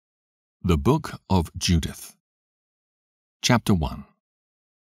The Book of Judith. Chapter 1.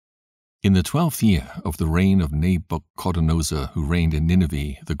 In the 12th year of the reign of Nebuchadnezzar, who reigned in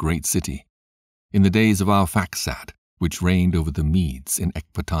Nineveh, the great city, in the days of Arphaxad, which reigned over the Medes in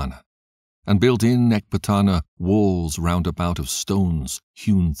Ecbatana, and built in Ecbatana walls round about of stones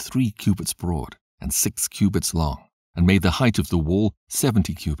hewn 3 cubits broad and 6 cubits long, and made the height of the wall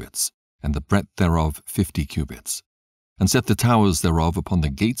 70 cubits, and the breadth thereof 50 cubits, and set the towers thereof upon the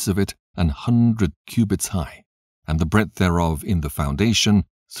gates of it 100 cubits high, and the breadth thereof in the foundation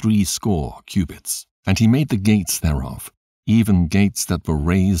 80 cubits. And he made the gates thereof, even gates that were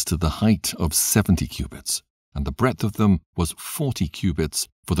raised to the height of 70 cubits, and the breadth of them was 40 cubits,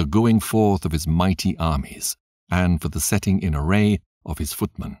 for the going forth of his mighty armies, and for the setting in array of his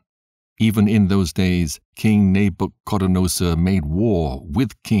footmen. Even in those days King Nebuchadnezzar made war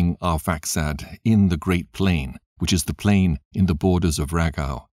with King Arphaxad in the great plain, which is the plain in the borders of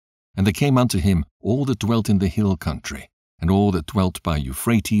Ragau. And there came unto him all that dwelt in the hill country, and all that dwelt by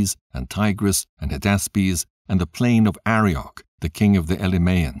Euphrates, and Tigris, and Hydaspes, and the plain of Arioch, the king of the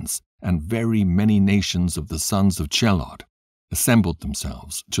Elymaeans, and very many nations of the sons of Chelod, assembled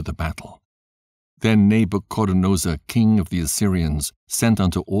themselves to the battle. Then Nebuchadnezzar, king of the Assyrians, sent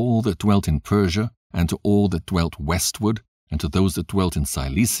unto all that dwelt in Persia, and to all that dwelt westward, and to those that dwelt in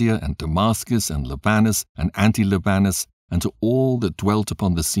Cilicia, and Damascus, and Libanus, and Anti-Libanus, and to all that dwelt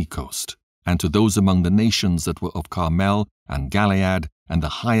upon the sea-coast, and to those among the nations that were of Carmel, and Galiad, and the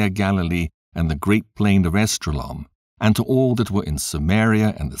higher Galilee, and the great plain of Esdraelon, and to all that were in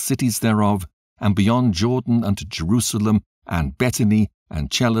Samaria, and the cities thereof, and beyond Jordan unto Jerusalem, and Bethany,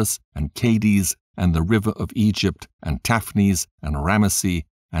 and Chelis, and Cades, and the river of Egypt, and Taphnes, and Ramesses,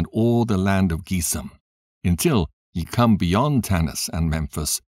 and all the land of Gesem, until ye come beyond Tanis and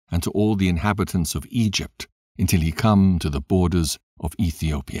Memphis, and to all the inhabitants of Egypt, until ye come to the borders of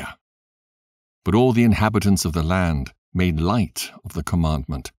Ethiopia. But all the inhabitants of the land made light of the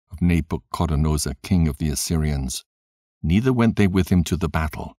commandment of Nebuchadnezzar, king of the Assyrians. Neither went they with him to the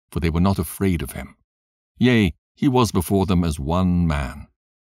battle, for they were not afraid of him. Yea, he was before them as one man.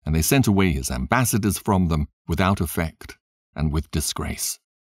 And they sent away his ambassadors from them without effect, and with disgrace.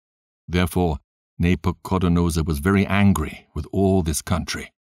 Therefore Nebuchadnezzar was very angry with all this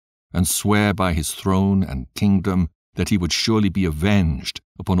country, and sware by his throne and kingdom that he would surely be avenged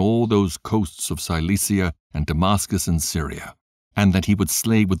upon all those coasts of Cilicia and Damascus and Syria, and that he would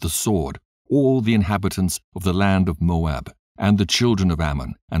slay with the sword all the inhabitants of the land of Moab, and the children of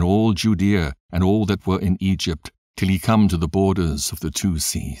Ammon, and all Judea, and all that were in Egypt, till he come to the borders of the 2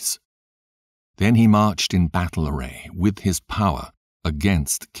 seas. Then he marched in battle array with his power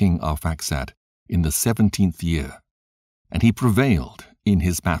against King Arphaxad in the 17th year, and he prevailed in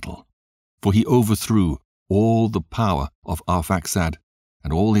his battle, for he overthrew all the power of Arphaxad,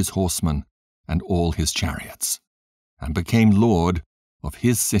 and all his horsemen, and all his chariots, and became lord of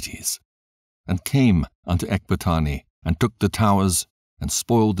his cities, and came unto Ecbatana, and took the towers, and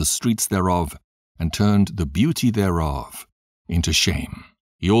spoiled the streets thereof, and turned the beauty thereof into shame.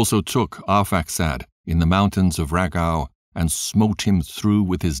 He also took Arphaxad in the mountains of Ragau, and smote him through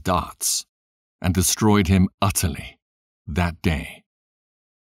with his darts, and destroyed him utterly that day.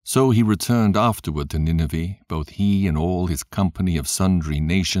 So he returned afterward to Nineveh, both he and all his company of sundry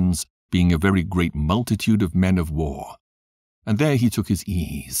nations, being a very great multitude of men of war. And there he took his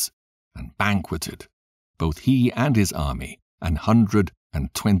ease, and banqueted, both he and his army,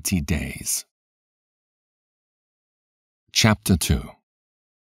 120 days. Chapter 2.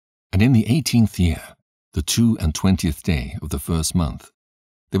 And in the 18th year, the 22nd day of the 1st month,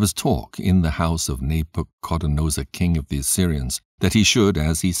 there was talk in the house of Nebuchadnezzar, king of the Assyrians, that he should,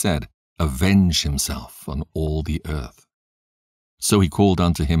 as he said, avenge himself on all the earth. So he called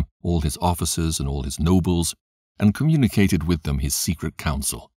unto him all his officers and all his nobles, and communicated with them his secret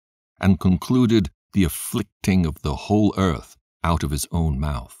counsel, and concluded the afflicting of the whole earth out of his own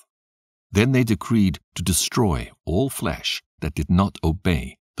mouth. Then they decreed to destroy all flesh that did not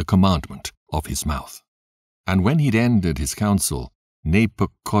obey the commandment of his mouth. And when he'd ended his counsel,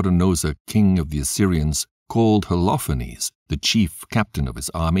 Nebuchadnezzar, king of the Assyrians, called Holofernes, the chief captain of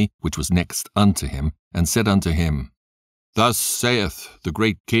his army, which was next unto him, and said unto him, Thus saith the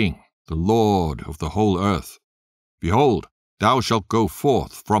great king, the Lord of the whole earth, Behold, thou shalt go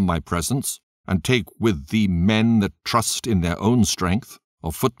forth from my presence, and take with thee men that trust in their own strength,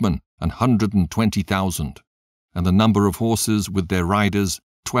 of footmen 120,000, and the number of horses with their riders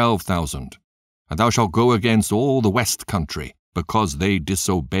 12,000. And thou shalt go against all the west country, because they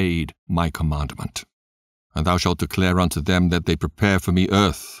disobeyed my commandment. And thou shalt declare unto them that they prepare for me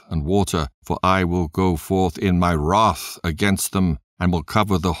earth and water, for I will go forth in my wrath against them, and will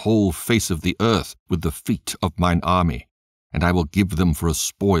cover the whole face of the earth with the feet of mine army, and I will give them for a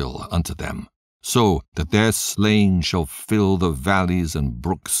spoil unto them, so that their slain shall fill the valleys and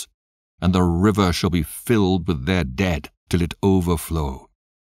brooks, and the river shall be filled with their dead till it overflow.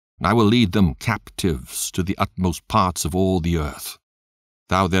 And I will lead them captives to the utmost parts of all the earth.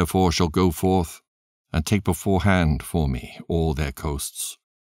 Thou therefore shalt go forth, and take beforehand for me all their coasts.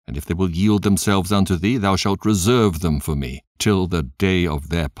 And if they will yield themselves unto thee, thou shalt reserve them for me till the day of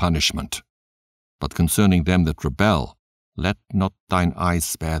their punishment. But concerning them that rebel, let not thine eyes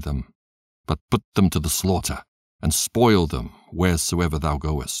spare them, but put them to the slaughter, and spoil them wheresoever thou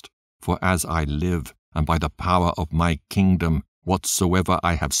goest. For as I live, and by the power of my kingdom, whatsoever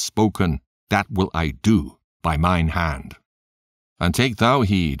I have spoken, that will I do by mine hand. And take thou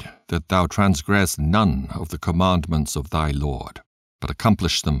heed that thou transgress none of the commandments of thy Lord, but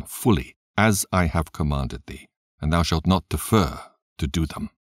accomplish them fully, as I have commanded thee, and thou shalt not defer to do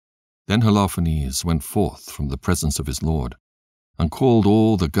them. Then Holofernes went forth from the presence of his Lord, and called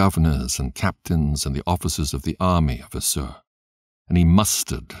all the governors and captains and the officers of the army of Assur. And he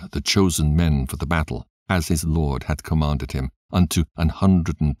mustered the chosen men for the battle, as his Lord had commanded him, unto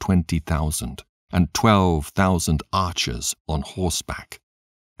 120,000, and 12,000 archers on horseback.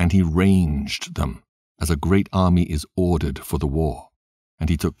 And he ranged them, as a great army is ordered for the war. And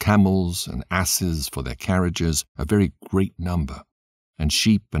he took camels and asses for their carriages, a very great number, and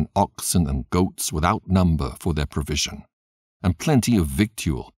sheep and oxen and goats without number for their provision, and plenty of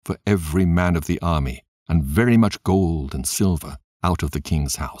victual for every man of the army, and very much gold and silver out of the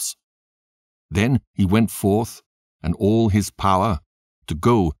king's house. Then he went forth, and all his power, to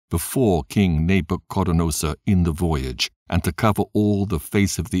go before King Nebuchadnezzar in the voyage, and to cover all the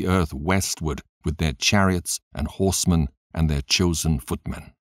face of the earth westward with their chariots and horsemen and their chosen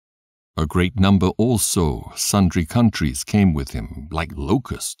footmen. A great number also, sundry countries, came with him, like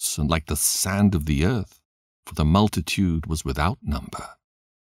locusts and like the sand of the earth, for the multitude was without number.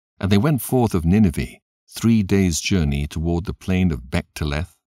 And they went forth of Nineveh 3 days' journey toward the plain of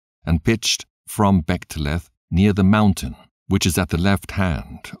Bechteleth, and pitched from Bechteleth near the mountain, which is at the left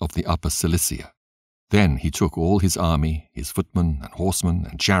hand of the upper Cilicia. Then he took all his army, his footmen and horsemen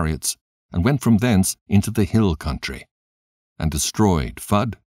and chariots, and went from thence into the hill country, and destroyed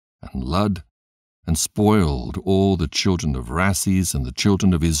Phud and Lud, and spoiled all the children of Rasses and the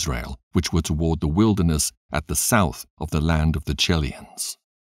children of Israel, which were toward the wilderness at the south of the land of the Chelleans.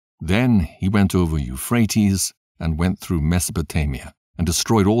 Then he went over Euphrates, and went through Mesopotamia, and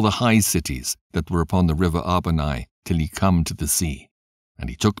destroyed all the high cities that were upon the river Arbanai, till he come to the sea.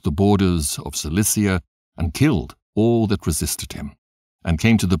 And he took the borders of Cilicia, and killed all that resisted him, and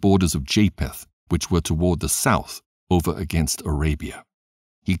came to the borders of Japheth, which were toward the south, over against Arabia.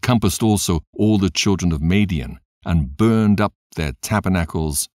 He compassed also all the children of Madian, and burned up their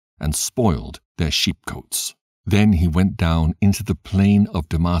tabernacles, and spoiled their sheepcotes. Then he went down into the plain of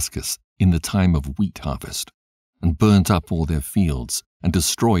Damascus in the time of wheat harvest, and burnt up all their fields, and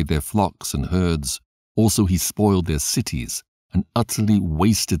destroyed their flocks and herds. Also he spoiled their cities, and utterly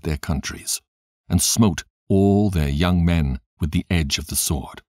wasted their countries, and smote all their young men with the edge of the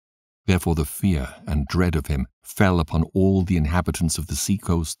sword. Therefore the fear and dread of him fell upon all the inhabitants of the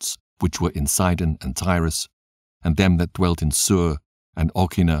seacoasts, which were in Sidon and Tyrus, and them that dwelt in Sur and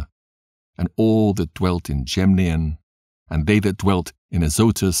Ochina, and all that dwelt in Gemnean, and they that dwelt in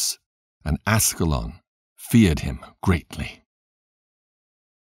Azotus and Askelon feared him greatly.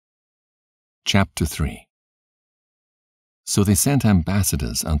 Chapter 3. So they sent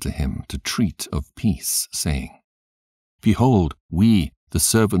ambassadors unto him to treat of peace, saying, Behold, we, the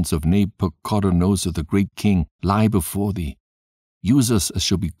servants of Nebuchadnezzar the great king, lie before thee. Use us as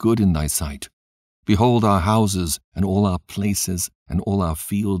shall be good in thy sight. Behold, our houses, and all our places, and all our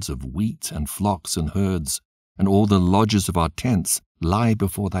fields of wheat, and flocks, and herds, and all the lodges of our tents lie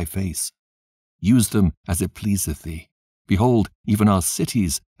before thy face. Use them as it pleaseth thee. Behold, even our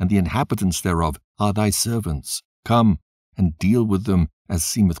cities, and the inhabitants thereof, are thy servants. Come, and deal with them as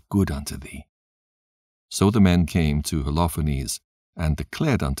seemeth good unto thee. So the men came to Holofernes, and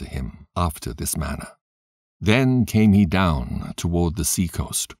declared unto him after this manner. Then came he down toward the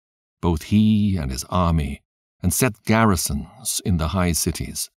seacoast, both he and his army, and set garrisons in the high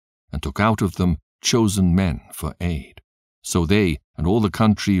cities, and took out of them chosen men for aid. So they and all the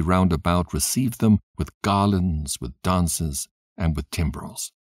country round about received them with garlands, with dances, and with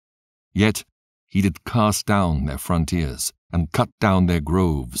timbrels. Yet he did cast down their frontiers, and cut down their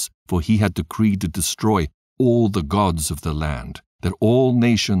groves, for he had decreed to destroy all the gods of the land, that all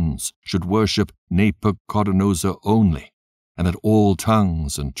nations should worship Nebuchadnezzar only, and that all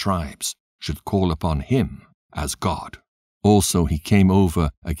tongues and tribes should call upon him as God. Also he came over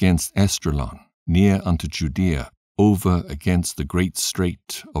against Esdraelon, near unto Judea, over against the great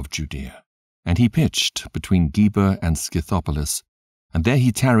strait of Judea. And he pitched between Geber and Scythopolis, and there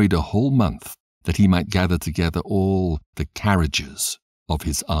he tarried a whole month, that he might gather together all the carriages of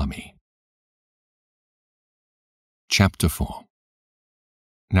his army. Chapter 4.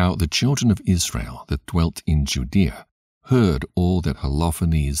 Now the children of Israel that dwelt in Judea heard all that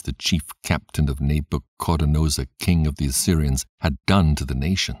Holofernes, the chief captain of Nabuchodonosor, king of the Assyrians, had done to the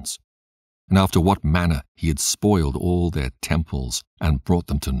nations, and after what manner he had spoiled all their temples and brought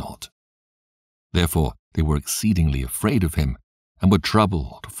them to naught. Therefore they were exceedingly afraid of him, and were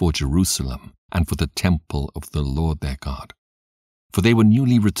troubled for Jerusalem and for the temple of the Lord their God. For they were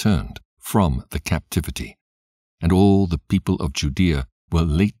newly returned from the captivity, and all the people of Judea were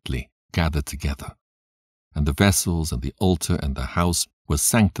lately gathered together. And the vessels and the altar and the house were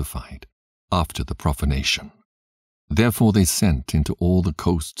sanctified after the profanation. Therefore they sent into all the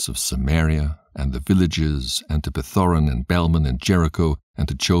coasts of Samaria and the villages, and to Bethoron and Belman and Jericho, and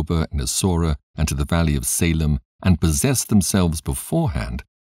to Choba and Assorah, and to the valley of Salem, and possessed themselves beforehand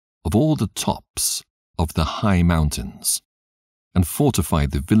of all the tops of the high mountains, and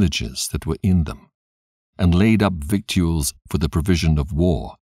fortified the villages that were in them, and laid up victuals for the provision of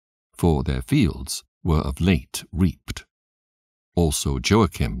war, for their fields were of late reaped. Also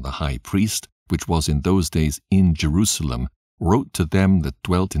Joachim the high priest, which was in those days in Jerusalem, wrote to them that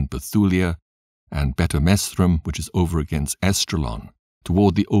dwelt in Bethulia, and Betomesthram, which is over against Esdraelon,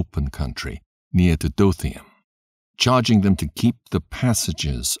 toward the open country, near to Dothaim, charging them to keep the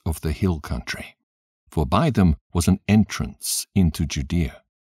passages of the hill country. For by them was an entrance into Judea,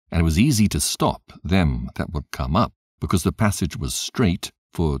 and it was easy to stop them that would come up, because the passage was straight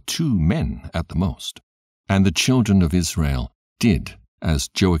for 2 men at the most. And the children of Israel did as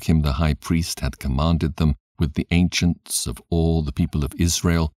Joachim the high priest had commanded them, with the ancients of all the people of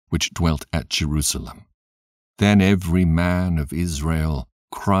Israel which dwelt at Jerusalem. Then every man of Israel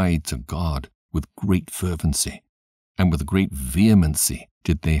cried to God with great fervency, and with great vehemency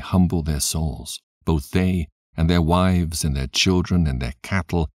did they humble their souls, both they and their wives and their children and their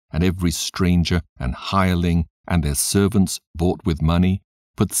cattle, and every stranger and hireling and their servants bought with money,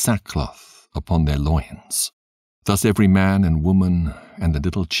 put sackcloth upon their loins. Thus every man and woman and the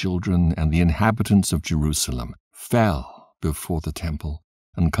little children and the inhabitants of Jerusalem fell before the temple,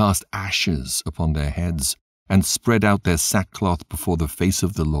 and cast ashes upon their heads, and spread out their sackcloth before the face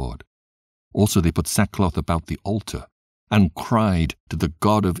of the Lord. Also they put sackcloth about the altar, and cried to the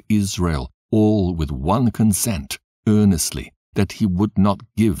God of Israel, all with one consent, earnestly, that he would not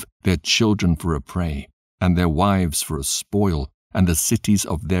give their children for a prey, and their wives for a spoil, and the cities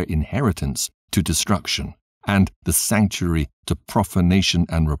of their inheritance to destruction, and the sanctuary to profanation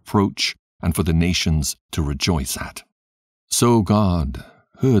and reproach, and for the nations to rejoice at. So God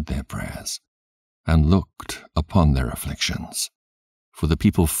heard their prayers, and looked upon their afflictions. For the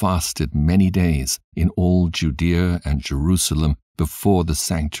people fasted many days in all Judea and Jerusalem before the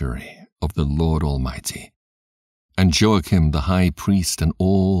sanctuary of the Lord Almighty. And Joachim the high priest and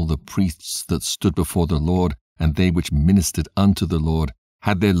all the priests that stood before the Lord, and they which ministered unto the Lord,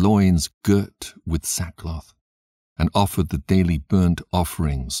 had their loins girt with sackcloth, and offered the daily burnt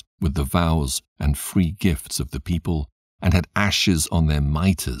offerings with the vows and free gifts of the people, and had ashes on their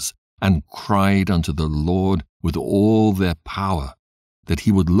mitres, and cried unto the Lord with all their power, that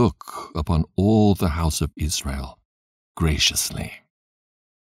he would look upon all the house of Israel graciously.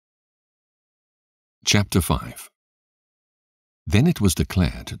 Chapter 5. Then it was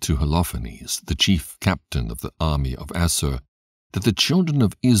declared to Holofernes, the chief captain of the army of Assur, that the children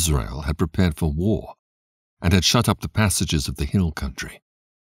of Israel had prepared for war, and had shut up the passages of the hill country,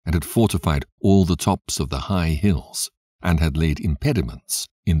 and had fortified all the tops of the high hills, and had laid impediments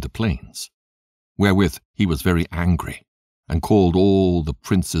in the plains. Wherewith he was very angry, and called all the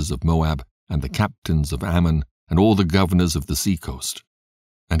princes of Moab, and the captains of Ammon, and all the governors of the sea-coast.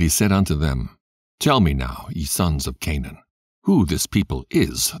 And he said unto them, Tell me now, ye sons of Canaan, who this people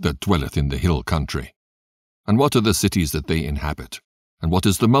is that dwelleth in the hill country? And what are the cities that they inhabit? And what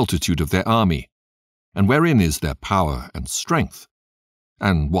is the multitude of their army? And wherein is their power and strength?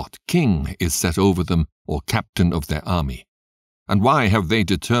 And what king is set over them, or captain of their army? And why have they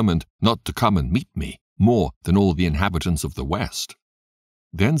determined not to come and meet me, more than all the inhabitants of the west?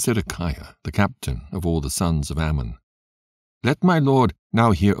 Then Zedekiah, the captain of all the sons of Ammon, Let my lord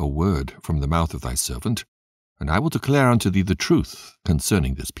now hear a word from the mouth of thy servant, and I will declare unto thee the truth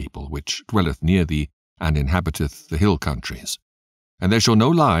concerning this people, which dwelleth near thee, and inhabiteth the hill countries. And there shall no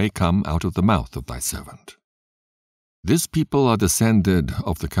lie come out of the mouth of thy servant. This people are descended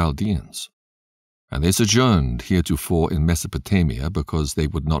of the Chaldeans, And they sojourned heretofore in Mesopotamia, because they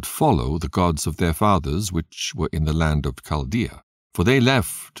would not follow the gods of their fathers which were in the land of Chaldea. For they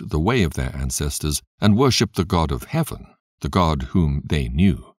left the way of their ancestors, and worshipped the God of heaven, the God whom they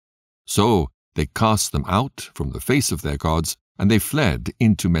knew. So they cast them out from the face of their gods, and they fled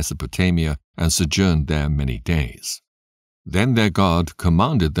into Mesopotamia, and sojourned there many days. Then their God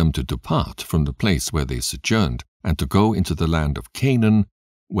commanded them to depart from the place where they sojourned, and to go into the land of Canaan,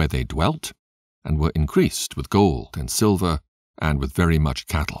 where they dwelt, and were increased with gold and silver, and with very much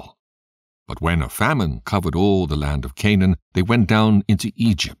cattle. But when a famine covered all the land of Canaan, they went down into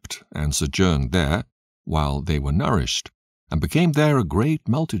Egypt, and sojourned there, while they were nourished, and became there a great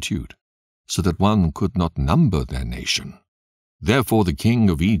multitude, so that one could not number their nation. Therefore the king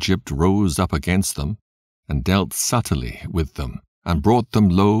of Egypt rose up against them, and dealt subtly with them, and brought them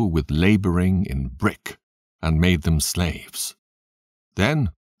low with laboring in brick, and made them slaves. Then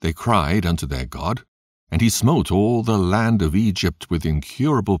they cried unto their God, and he smote all the land of Egypt with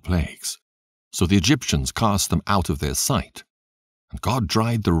incurable plagues. So the Egyptians cast them out of their sight, and God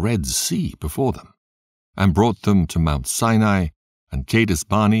dried the Red Sea before them, and brought them to Mount Sinai, and Kadesh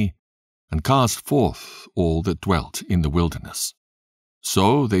Barnea, and cast forth all that dwelt in the wilderness.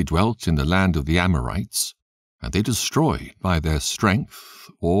 So they dwelt in the land of the Amorites, and they destroyed by their strength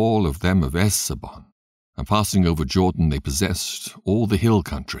all of them of Esabon. And passing over Jordan they possessed all the hill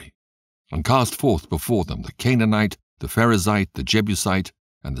country, and cast forth before them the Canaanite, the Perizzite, the Jebusite,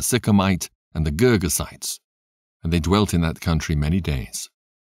 and the Sychemite, and the Girgasites, and they dwelt in that country many days.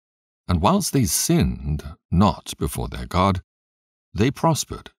 And whilst they sinned not before their God, they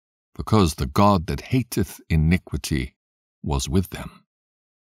prospered, because the God that hateth iniquity was with them.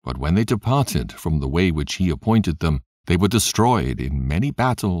 But when they departed from the way which he appointed them, they were destroyed in many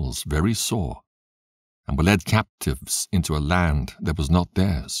battles very sore, and were led captives into a land that was not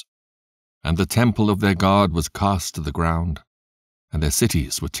theirs. And the temple of their God was cast to the ground, and their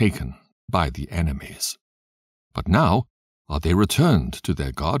cities were taken by the enemies. But now are they returned to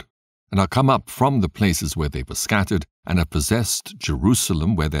their God, and are come up from the places where they were scattered, and have possessed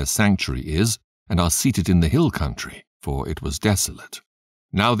Jerusalem where their sanctuary is, and are seated in the hill country, for it was desolate.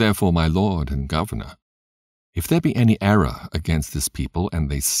 Now therefore, my Lord and Governor, if there be any error against this people, and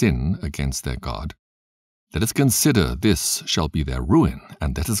they sin against their God, let us consider this shall be their ruin,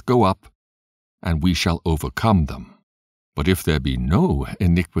 and let us go up, and we shall overcome them. But if there be no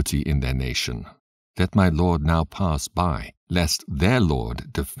iniquity in their nation, let my Lord now pass by, lest their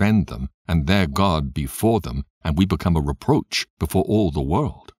Lord defend them, and their God before them, and we become a reproach before all the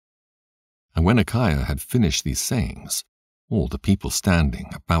world. And when Micaiah had finished these sayings, all the people standing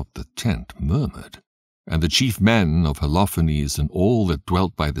about the tent murmured. And the chief men of Holofernes and all that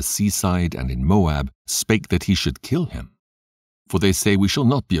dwelt by the seaside and in Moab spake that he should kill him. For they say, we shall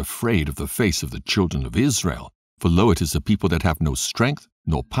not be afraid of the face of the children of Israel, for lo, it is a people that have no strength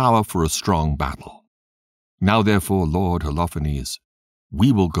nor power for a strong battle. Now therefore, Lord Holofernes,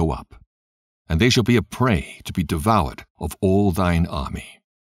 we will go up, and they shall be a prey to be devoured of all thine army.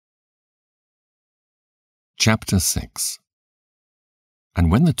 Chapter 6. And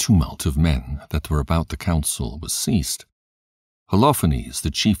when the tumult of men that were about the council was ceased, Holofernes,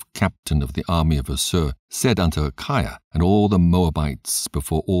 the chief captain of the army of Assur, said unto Micaiah and all the Moabites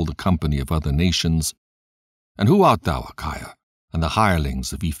before all the company of other nations, And who art thou, Micaiah, and the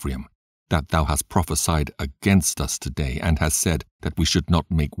hirelings of Ephraim, that thou hast prophesied against us today, and hast said that we should not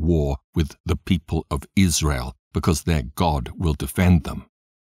make war with the people of Israel, because their God will defend them?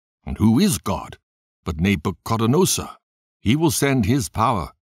 And who is God but Nebuchadnezzar? He will send his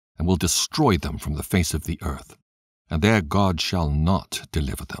power, and will destroy them from the face of the earth. And their God shall not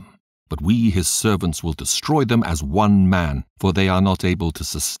deliver them, but we his servants will destroy them as one man, for they are not able to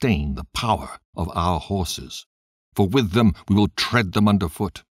sustain the power of our horses. For with them we will tread them under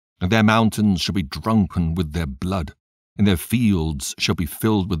foot, and their mountains shall be drunken with their blood, and their fields shall be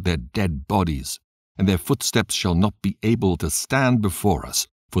filled with their dead bodies, and their footsteps shall not be able to stand before us,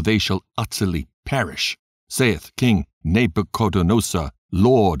 for they shall utterly perish, saith King Nebuchadnezzar,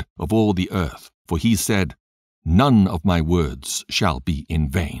 Lord of all the earth. For he said, None of my words shall be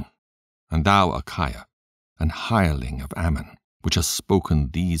in vain. And thou, Micaiah, an hireling of Ammon, which hast spoken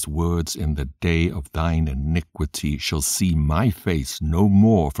these words in the day of thine iniquity, shall see my face no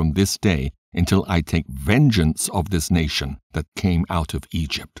more from this day until I take vengeance of this nation that came out of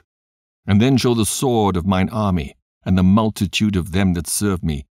Egypt. And then shall the sword of mine army and the multitude of them that serve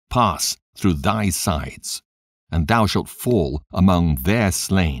me pass through thy sides, and thou shalt fall among their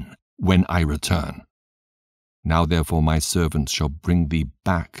slain when I return. Now therefore my servants shall bring thee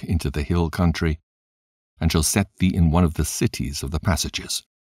back into the hill country, and shall set thee in one of the cities of the passages.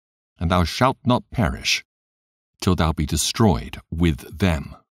 and thou shalt not perish, till thou be destroyed with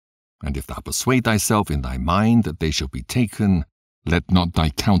them. And if thou persuade thyself in thy mind that they shall be taken, let not thy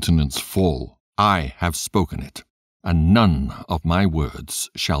countenance fall. I have spoken it, and none of my words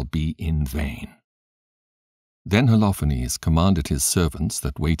shall be in vain. Then Holofernes commanded his servants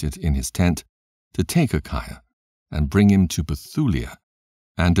that waited in his tent to take Micaiah and bring him to Bethulia,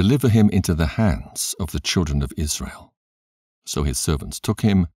 and deliver him into the hands of the children of Israel. So his servants took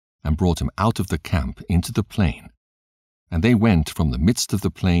him and brought him out of the camp into the plain. And they went from the midst of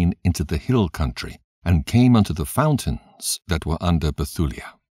the plain into the hill country, and came unto the fountains that were under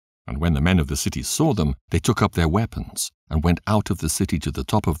Bethulia. And when the men of the city saw them, they took up their weapons, and went out of the city to the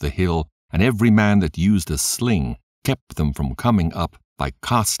top of the hill, and every man that used a sling kept them from coming up by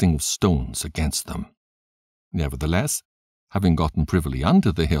casting of stones against them. Nevertheless, having gotten privily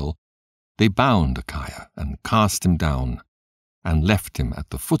under the hill, they bound Micaiah and cast him down, and left him at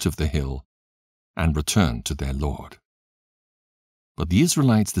the foot of the hill, and returned to their lord. But the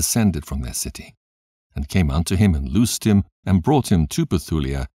Israelites descended from their city, and came unto him, and loosed him, and brought him to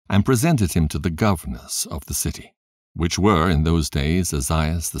Bethulia, and presented him to the governors of the city, which were in those days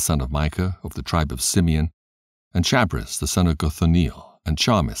Uzzias the son of Micah of the tribe of Simeon, and Chabris the son of Gothoniel, and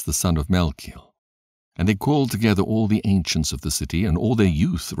Charmis the son of Melchiel. And they called together all the ancients of the city, and all their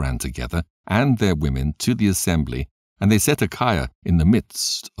youth ran together, and their women, to the assembly, and they set Micaiah in the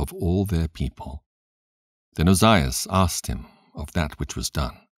midst of all their people. Then Uzzias asked him of that which was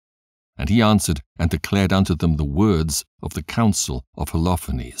done. And he answered and declared unto them the words of the counsel of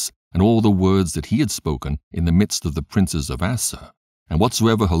Holofernes, and all the words that he had spoken in the midst of the princes of Assur, and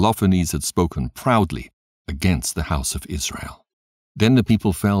whatsoever Holofernes had spoken proudly against the house of Israel. Then the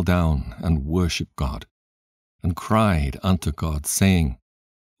people fell down and worshipped God, and cried unto God, saying,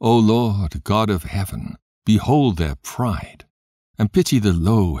 O Lord, God of heaven, behold their pride, and pity the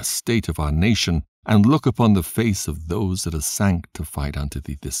low estate of our nation, and look upon the face of those that are sanctified unto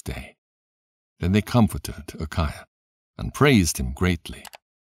thee this day. Then they comforted Micaiah, and praised him greatly.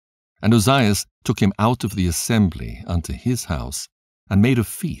 And Uzzias took him out of the assembly unto his house, and made a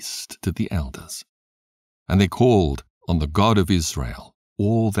feast to the elders. And they called on the God of Israel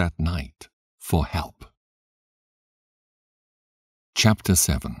all that night for help. Chapter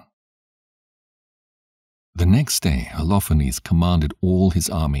 7. The next day Holofernes commanded all his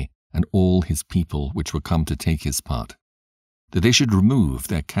army and all his people which were come to take his part, that they should remove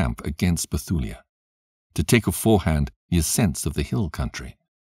their camp against Bethulia, to take aforehand the ascents of the hill country,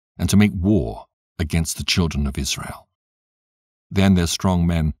 and to make war against the children of Israel. Then their strong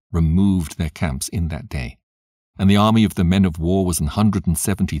men removed their camps in that day, and the army of the men of war was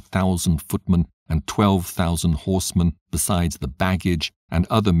 170,000 footmen and 12,000 horsemen, besides the baggage and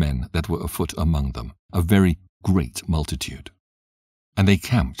other men that were afoot among them, a very great multitude. And they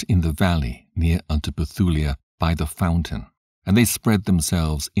camped in the valley near unto Bethulia by the fountain, and they spread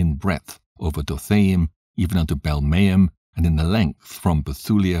themselves in breadth over Dothaim, even unto Belmaim, and in the length from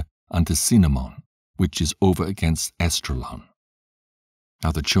Bethulia unto Cinnamon, which is over against Esdraelon.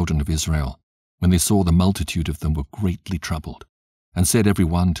 Now the children of Israel, when they saw the multitude of them, were greatly troubled, and said every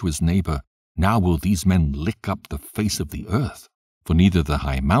one to his neighbor, Now will these men lick up the face of the earth, for neither the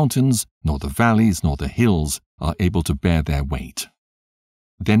high mountains, nor the valleys, nor the hills are able to bear their weight.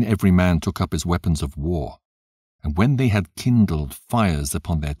 Then every man took up his weapons of war, and when they had kindled fires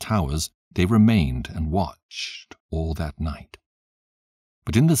upon their towers, they remained and watched all that night.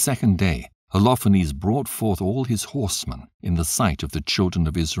 But in the second day Holofernes brought forth all his horsemen in the sight of the children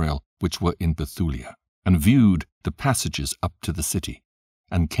of Israel which were in Bethulia, and viewed the passages up to the city,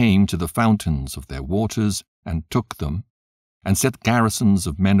 and came to the fountains of their waters, and took them, and set garrisons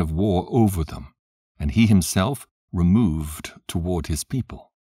of men of war over them, and he himself removed toward his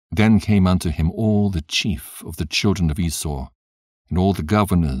people. Then came unto him all the chief of the children of Esau, and all the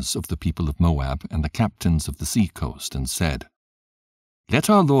governors of the people of Moab, and the captains of the sea coast, and said, Let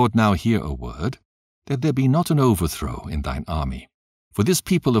our Lord now hear a word, that there be not an overthrow in thine army. For this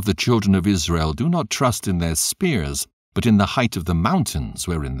people of the children of Israel do not trust in their spears, but in the height of the mountains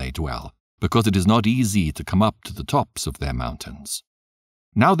wherein they dwell, because it is not easy to come up to the tops of their mountains.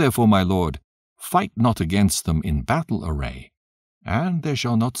 Now therefore, my Lord, fight not against them in battle array, and there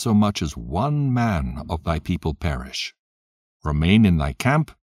shall not so much as one man of thy people perish. Remain in thy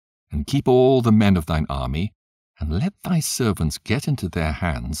camp, and keep all the men of thine army, and let thy servants get into their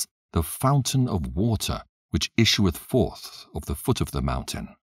hands the fountain of water which issueth forth of the foot of the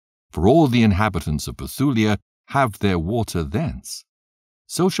mountain. For all the inhabitants of Bethulia have their water thence.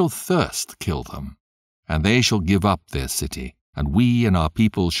 So shall thirst kill them, and they shall give up their city, and we and our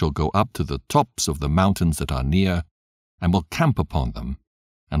people shall go up to the tops of the mountains that are near, and will camp upon them,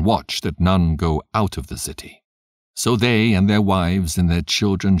 and watch that none go out of the city. So they and their wives and their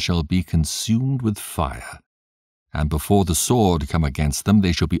children shall be consumed with fire, and before the sword come against them,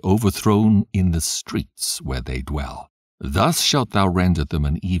 they shall be overthrown in the streets where they dwell. Thus shalt thou render them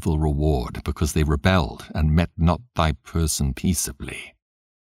an evil reward, because they rebelled and met not thy person peaceably.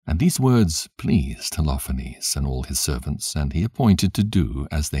 And these words pleased Holofernes and all his servants, and he appointed to do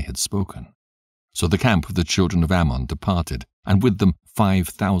as they had spoken. So the camp of the children of Ammon departed, and with them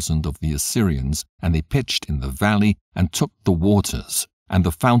 5,000 of the Assyrians, and they pitched in the valley, and took the waters, and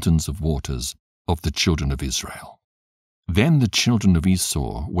the fountains of waters of the children of Israel. Then the children of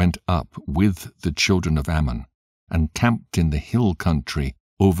Esau went up with the children of Ammon, and camped in the hill country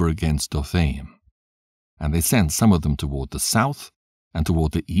over against Dothaim. And they sent some of them toward the south, and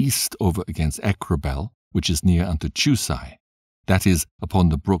toward the east over against Ecrabel, which is near unto Chusai, that is, upon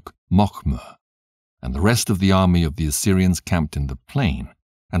the brook Mochmer. And the rest of the army of the Assyrians camped in the plain,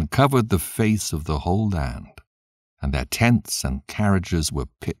 and covered the face of the whole land. And their tents and carriages were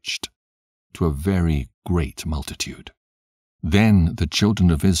pitched, to a very great multitude. Then the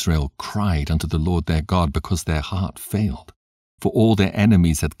children of Israel cried unto the Lord their God, because their heart failed. For all their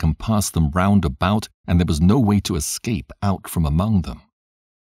enemies had compassed them round about, and there was no way to escape out from among them.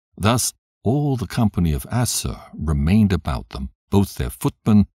 Thus all the company of Assur remained about them, both their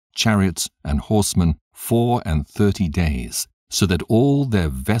footmen, chariots, and horsemen, 34 days, so that all their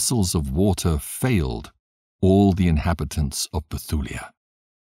vessels of water failed, all the inhabitants of Bethulia.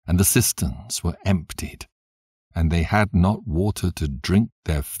 And the cisterns were emptied, and they had not water to drink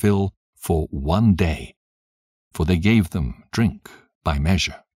their fill for 1 day, for they gave them drink by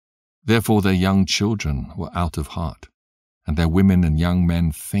measure. Therefore their young children were out of heart, and their women and young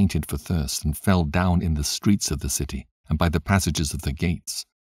men fainted for thirst, and fell down in the streets of the city, and by the passages of the gates,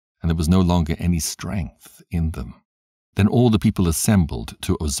 and there was no longer any strength in them. Then all the people assembled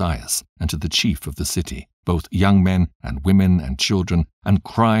to Ozias and to the chief of the city, both young men and women and children, and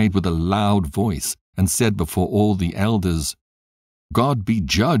cried with a loud voice, and said before all the elders, God be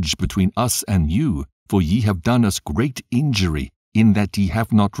judge between us and you, for ye have done us great injury, in that ye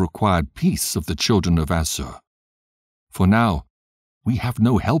have not required peace of the children of Assur. For now we have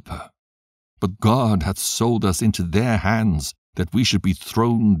no helper, but God hath sold us into their hands, that we should be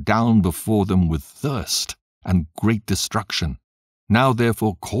thrown down before them with thirst and great destruction. Now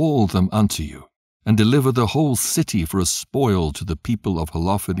therefore call them unto you, and deliver the whole city for a spoil to the people of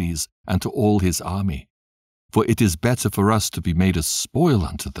Holofernes and to all his army. For it is better for us to be made a spoil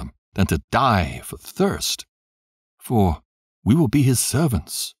unto them than to die for thirst. For we will be his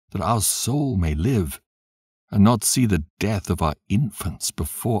servants, that our soul may live, and not see the death of our infants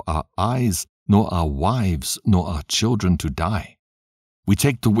before our eyes, nor our wives, nor our children to die. We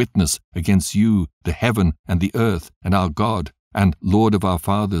take to witness against you the heaven and the earth, and our God, and Lord of our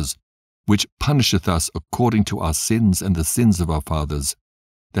fathers, which punisheth us according to our sins and the sins of our fathers,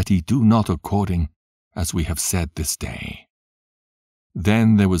 that he do not according as we have said this day.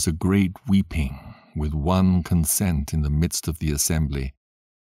 Then there was a great weeping with one consent in the midst of the assembly,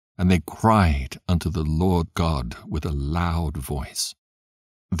 and they cried unto the Lord God with a loud voice.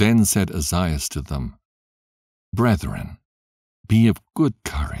 Then said Ozias to them, Brethren, be of good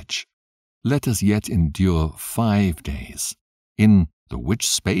courage. Let us yet endure 5 days, in the which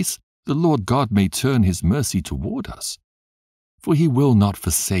space the Lord God may turn his mercy toward us, for he will not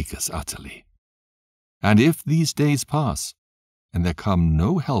forsake us utterly. And if these days pass, and there come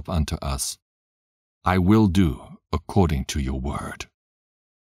no help unto us, I will do according to your word.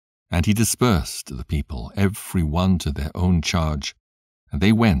 And he dispersed the people, every one to their own charge, and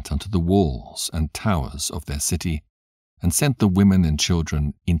they went unto the walls and towers of their city, and sent the women and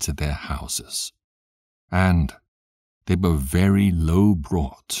children into their houses. And they were very low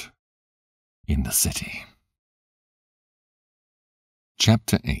brought in the city.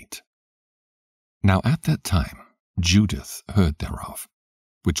 Chapter 8. Now at that time Judith heard thereof,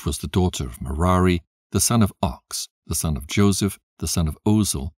 which was the daughter of Merari, the son of Ox, the son of Joseph, the son of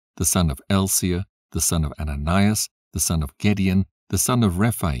Ozil, the son of Elsia, the son of Ananias, the son of Gedeon, the son of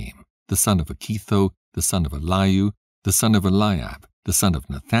Rephaim, the son of Achitho, the son of Eliu, the son of Eliab, the son of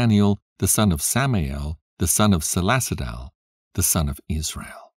Nathaniel, the son of Samael, the son of Salasadal, the son of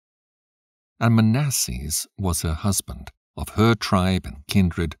Israel. And Manasses was her husband, of her tribe and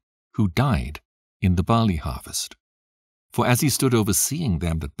kindred, who died in the barley harvest. For as he stood overseeing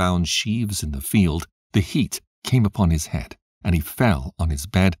them that bound sheaves in the field, the heat came upon his head, and he fell on his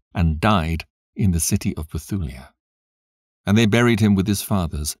bed and died in the city of Bethulia. And they buried him with his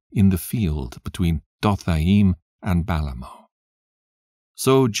fathers in the field between Dothaim and Balamo.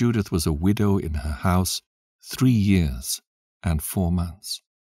 So Judith was a widow in her house 3 years and 4 months.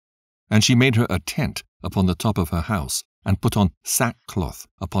 And she made her a tent upon the top of her house, and put on sackcloth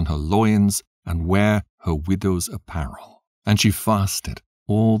upon her loins, and wear her widow's apparel. And she fasted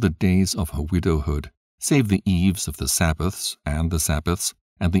all the days of her widowhood, save the eves of the Sabbaths, and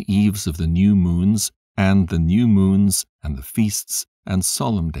the eves of the new moons, and the new moons, and the feasts and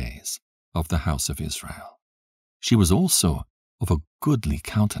solemn days of the house of Israel. She was also of a goodly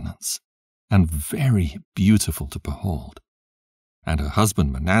countenance, and very beautiful to behold. And her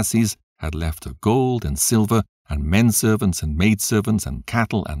husband Manasseh had left her gold and silver, and menservants and maidservants, and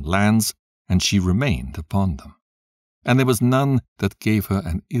cattle and lands, and she remained upon them. And there was none that gave her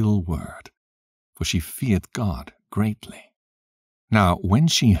an ill word, for she feared God greatly. Now when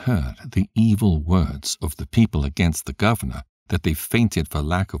she heard the evil words of the people against the governor, that they fainted for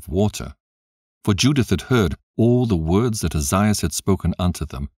lack of water, for Judith had heard all the words that Uzziah had spoken unto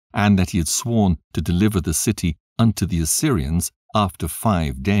them, and that he had sworn to deliver the city unto the Assyrians after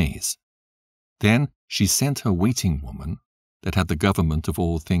 5 days. Then she sent her waiting woman, that had the government of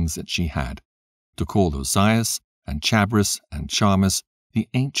all things that she had, to call Uzziah and Chabris and Charmis, the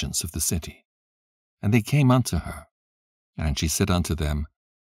ancients of the city. And they came unto her. And she said unto them,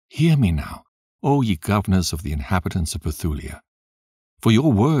 Hear me now, O ye governors of the inhabitants of Bethulia. For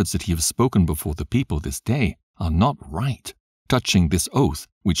your words that ye have spoken before the people this day are not right, touching this oath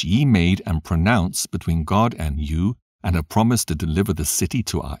which ye made and pronounced between God and you, and have promised to deliver the city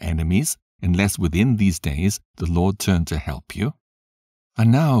to our enemies, unless within these days the Lord turn to help you.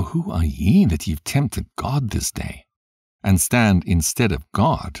 And now who are ye that ye have tempted God this day, and stand instead of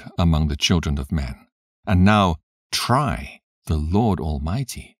God among the children of men? And now try the Lord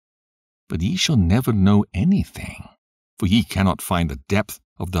Almighty. But ye shall never know anything, for ye cannot find the depth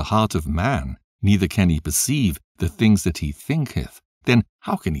of the heart of man, neither can he perceive the things that he thinketh. Then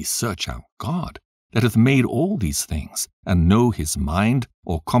how can he search out God, that hath made all these things, and know his mind,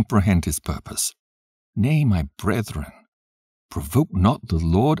 or comprehend his purpose? Nay, my brethren, provoke not the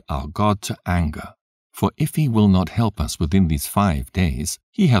Lord our God to anger. For if he will not help us within these 5 days,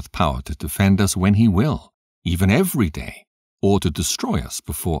 he hath power to defend us when he will, even every day, or to destroy us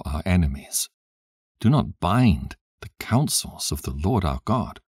before our enemies. Do not bind the counsels of the Lord our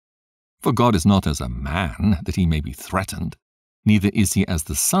God. For God is not as a man, that he may be threatened, neither is he as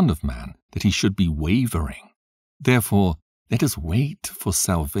the Son of Man, that he should be wavering. Therefore let us wait for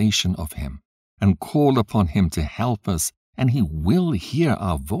salvation of him, and call upon him to help us, and he will hear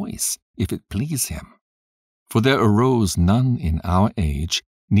our voice, if it please him. For there arose none in our age,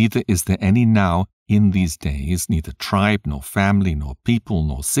 neither is there any now in these days, neither tribe, nor family, nor people,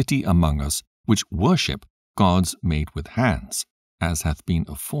 nor city among us, which worship gods made with hands, as hath been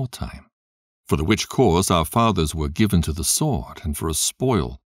aforetime. For the which cause our fathers were given to the sword, and for a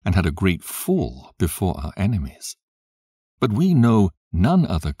spoil, and had a great fall before our enemies. But we know none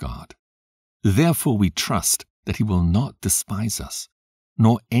other God. Therefore we trust that he will not despise us,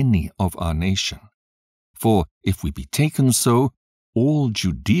 nor any of our nation. For if we be taken so, all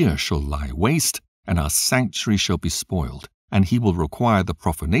Judea shall lie waste, and our sanctuary shall be spoiled, and he will require the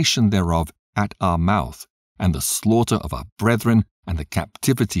profanation thereof at our mouth, and the slaughter of our brethren, and the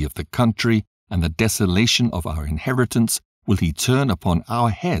captivity of the country, and the desolation of our inheritance will he turn upon our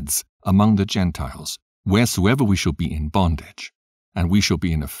heads among the Gentiles, wheresoever we shall be in bondage, and we shall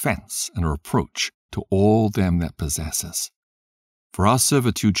be an offense and a reproach to all them that possess us. For our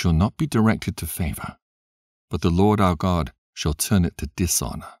servitude shall not be directed to favor, but the Lord our God shall turn it to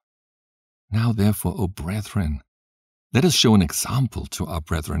dishonor. Now therefore, O brethren, let us show an example to our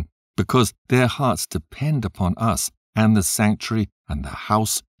brethren, because their hearts depend upon us, and the sanctuary, and the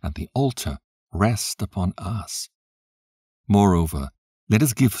house, and the altar rest upon us. Moreover, let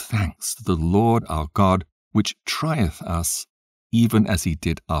us give thanks to the Lord our God, which trieth us, even as he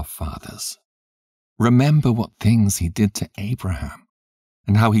did our fathers. Remember what things he did to Abraham,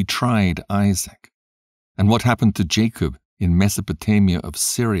 and how he tried Isaac, and what happened to Jacob in Mesopotamia of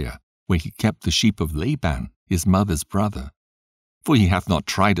Syria, where he kept the sheep of Laban, his mother's brother. For he hath not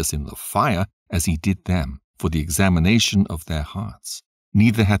tried us in the fire, as he did them, for the examination of their hearts.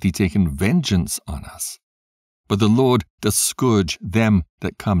 Neither hath he taken vengeance on us. But the Lord doth scourge them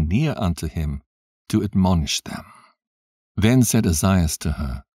that come near unto him, to admonish them. Then said Uzziah to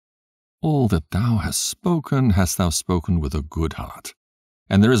her, All that thou hast thou spoken with a good heart,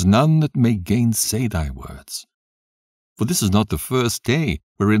 and there is none that may gainsay thy words. For this is not the first day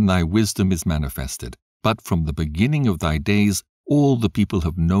wherein thy wisdom is manifested, but from the beginning of thy days all the people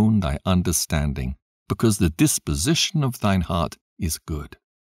have known thy understanding, because the disposition of thine heart is good.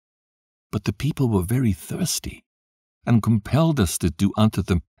 But the people were very thirsty, and compelled us to do unto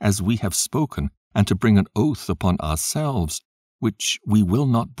them as we have spoken, and to bring an oath upon ourselves, which we will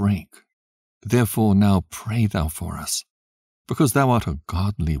not break. Therefore now pray thou for us, because thou art a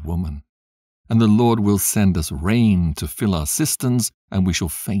godly woman, and the Lord will send us rain to fill our cisterns, and we shall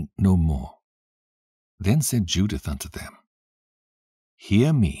faint no more. Then said Judith unto them,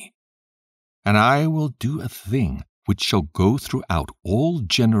 Hear me, and I will do a thing which shall go throughout all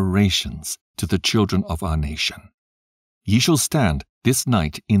generations to the children of our nation. Ye shall stand this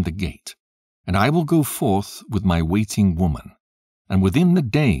night in the gate, and I will go forth with my waiting woman, and within the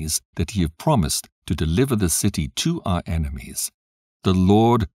days that ye have promised to deliver the city to our enemies, the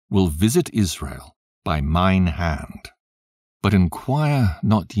Lord will visit Israel by mine hand. But inquire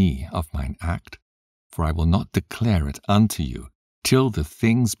not ye of mine act, for I will not declare it unto you till the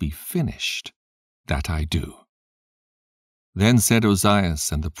things be finished that I do. Then said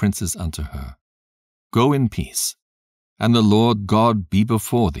Ozias and the princes unto her, Go in peace, and the Lord God be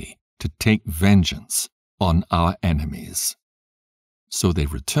before thee to take vengeance on our enemies. So they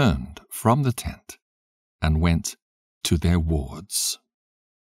returned from the tent and went to their wards.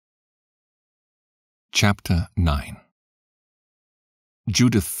 Chapter 9.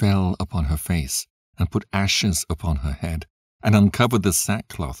 Judith fell upon her face, and put ashes upon her head, and uncovered the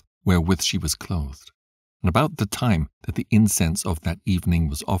sackcloth wherewith she was clothed. And about the time that the incense of that evening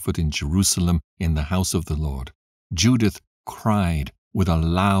was offered in Jerusalem in the house of the Lord, Judith cried with a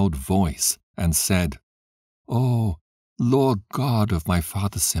loud voice, and said, O Lord God of my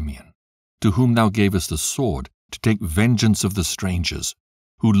father Simeon, to whom thou gavest a sword to take vengeance of the strangers,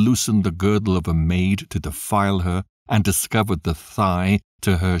 who loosened the girdle of a maid to defile her, and discovered the thigh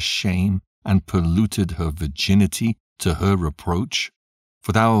to her shame, and polluted her virginity to her reproach.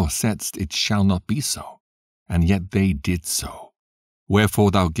 For thou saidst it shall not be so, and yet they did so.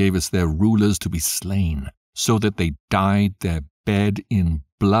 Wherefore thou gavest their rulers to be slain, so that they dyed their bed in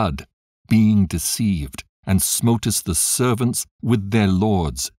blood, being deceived, and smotest the servants with their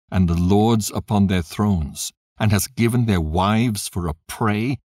lords, and the lords upon their thrones, and hast given their wives for a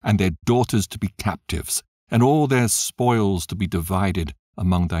prey, and their daughters to be captives, and all their spoils to be divided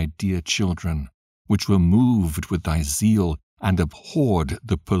among thy dear children, which were moved with thy zeal, and abhorred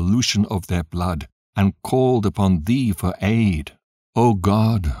the pollution of their blood, and called upon thee for aid. O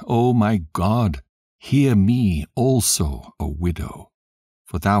God, O my God, hear me also, a widow.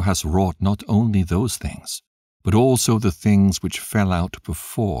 For thou hast wrought not only those things, but also the things which fell out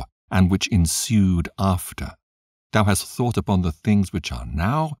before, and which ensued after. Thou hast thought upon the things which are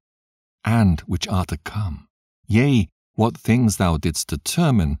now, and which are to come. Yea, what things thou didst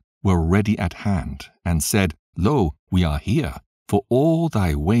determine were ready at hand, and said, Lo, we are here, for all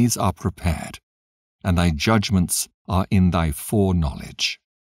thy ways are prepared, and thy judgments are in thy foreknowledge.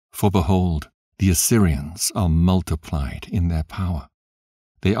 For behold, the Assyrians are multiplied in their power.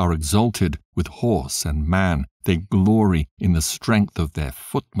 They are exalted with horse and man, they glory in the strength of their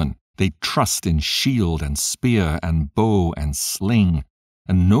footmen, they trust in shield and spear and bow and sling,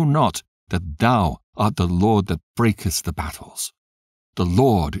 and know not that thou art the Lord that breakest the battles. The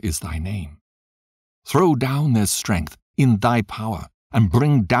Lord is thy name. Throw down their strength in thy power, and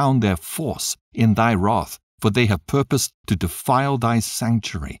bring down their force in thy wrath, for they have purposed to defile thy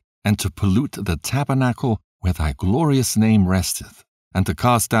sanctuary, and to pollute the tabernacle where thy glorious name resteth, and to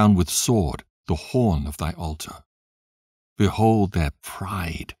cast down with sword the horn of thy altar. Behold their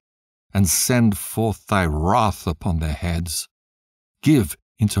pride, and send forth thy wrath upon their heads. Give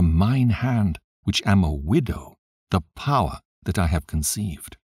into mine hand, which am a widow, the power that I have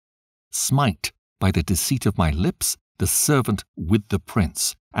conceived. Smite by the deceit of my lips the servant with the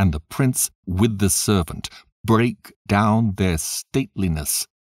prince, and the prince with the servant. Break down their stateliness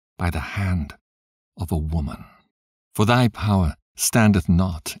by the hand of a woman. For thy power standeth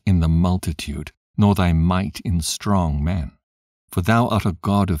not in the multitude, nor thy might in strong men. For thou art a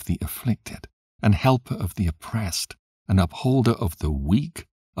God of the afflicted, an helper of the oppressed, an upholder of the weak,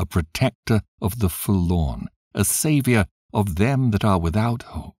 a protector of the forlorn, a saviour of them that are without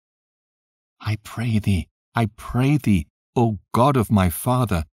hope. I pray thee, O God of my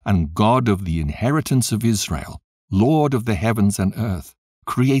father, and God of the inheritance of Israel, Lord of the heavens and earth,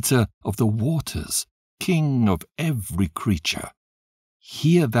 Creator of the waters, King of every creature,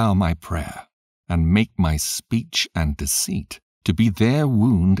 hear thou my prayer, and make my speech and deceit to be their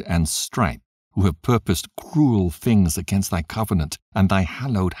wound and stripe, who have purposed cruel things against thy covenant and thy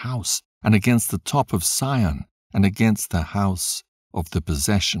hallowed house, and against the top of Sion, and against the house of the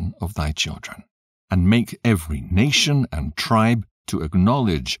possession of thy children. And make every nation and tribe to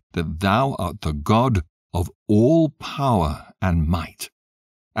acknowledge that thou art the God of all power and might,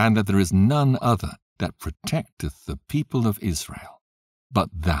 and that there is none other that protecteth the people of Israel but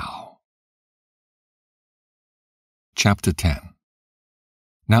thou. Chapter 10.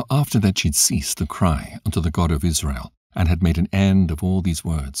 Now after that she had ceased to cry unto the God of Israel, and had made an end of all these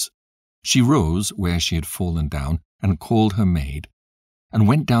words, she rose where she had fallen down, and called her maid, and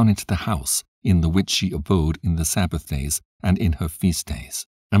went down into the house in the which she abode in the Sabbath days and in her feast days,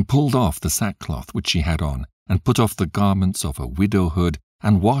 and pulled off the sackcloth which she had on, and put off the garments of her widowhood,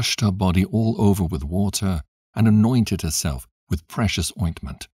 and washed her body all over with water, and anointed herself with precious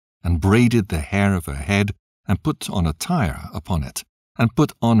ointment, and braided the hair of her head, and put on a tire upon it, and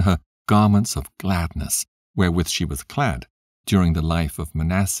put on her garments of gladness, wherewith she was clad during the life of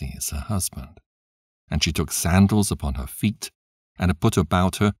Manasseh her husband. And she took sandals upon her feet, and put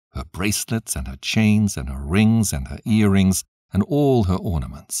about her her bracelets, and her chains, and her rings, and her earrings, and all her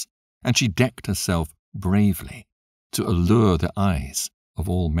ornaments. And she decked herself bravely, to allure the eyes of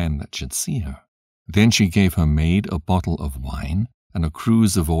all men that should see her. Then she gave her maid a bottle of wine, and a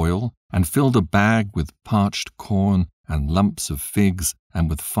cruse of oil, and filled a bag with parched corn, and lumps of figs, and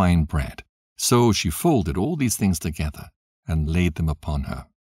with fine bread. So she folded all these things together, and laid them upon her.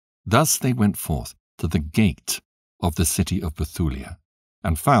 Thus they went forth to the gate of the city of Bethulia,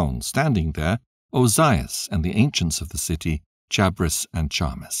 and found standing there Ozias and the ancients of the city, Jabris and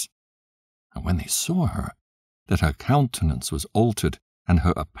Charmis. And when they saw her, that her countenance was altered, and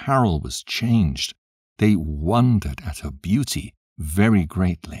her apparel was changed, they wondered at her beauty very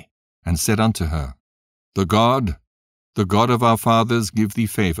greatly, and said unto her, The God of our fathers, give thee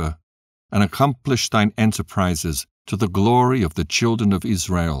favor, and accomplish thine enterprises to the glory of the children of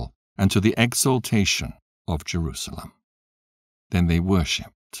Israel, and to the exaltation of Jerusalem. Then they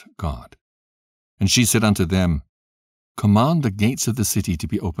worshipped God. And she said unto them, Command the gates of the city to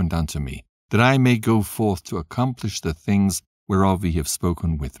be opened unto me, that I may go forth to accomplish the things whereof ye have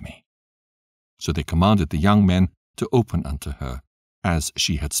spoken with me. So they commanded the young men to open unto her, as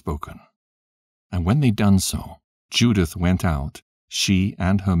she had spoken. And when they done so, Judith went out, she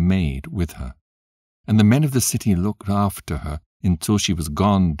and her maid with her. And the men of the city looked after her until she was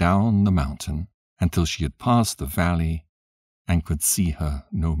gone down the mountain, until she had passed the valley, and could see her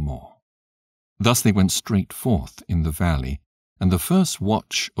no more. Thus they went straight forth in the valley, and the first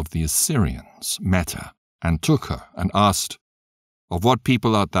watch of the Assyrians met her, and took her, and asked, Of what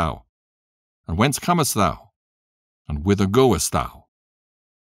people art thou? And whence comest thou? And whither goest thou?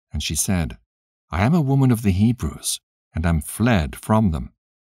 And she said, I am a woman of the Hebrews, and am fled from them,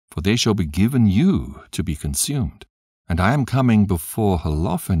 for they shall be given you to be consumed. And I am coming before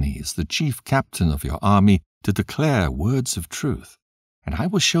Holofernes, the chief captain of your army, to declare words of truth. And I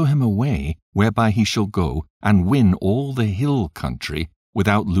will show him a way whereby he shall go and win all the hill country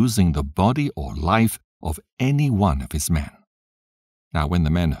without losing the body or life of any one of his men. Now when the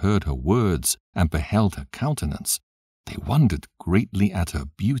men heard her words and beheld her countenance, they wondered greatly at her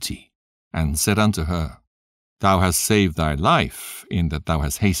beauty, and said unto her, Thou hast saved thy life, in that thou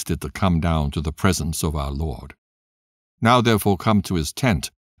hast hasted to come down to the presence of our Lord. Now therefore come to his tent,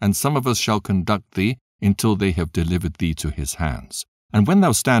 and some of us shall conduct thee until they have delivered thee to his hands. And when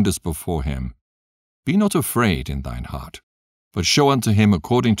thou standest before him, be not afraid in thine heart, but show unto him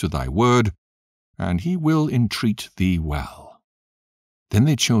according to thy word, and he will entreat thee well. Then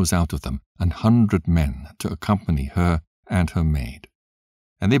they chose out of them 100 men to accompany her and her maid,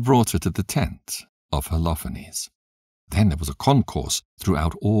 and they brought her to the tent of Holofernes. Then there was a concourse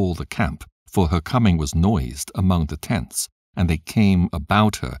throughout all the camp, for her coming was noised among the tents, and they came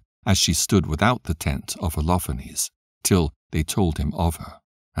about her as she stood without the tent of Holofernes, till they told him of her.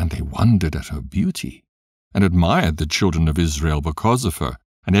 And they wondered at her beauty, and admired the children of Israel because of her.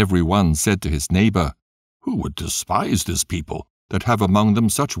 And every one said to his neighbor, Who would despise this people, that have among them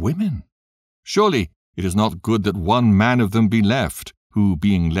such women? Surely it is not good that one man of them be left, who,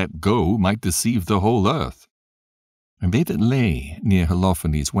 being let go, might deceive the whole earth. And they that lay near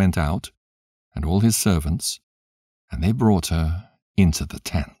Holofernes went out, and all his servants, and they brought her into the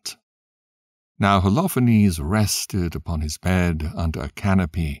tent. Now Holofernes rested upon his bed under a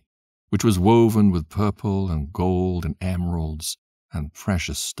canopy, which was woven with purple and gold and emeralds and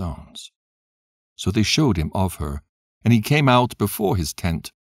precious stones. So they showed him of her, and he came out before his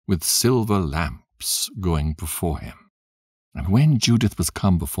tent with silver lamps going before him. And when Judith was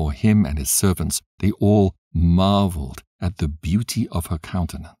come before him and his servants, they all marveled at the beauty of her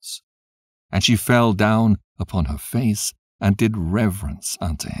countenance. And she fell down upon her face and did reverence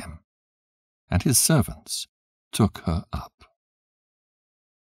unto him. And his servants took her up.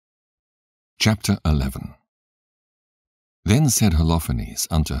 Chapter 11. Then said Holofernes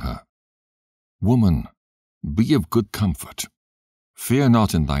unto her, Woman, be of good comfort. Fear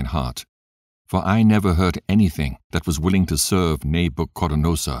not in thine heart, for I never heard anything that was willing to serve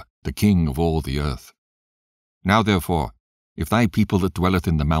Nebuchadnezzar, the king of all the earth. Now therefore, if thy people that dwelleth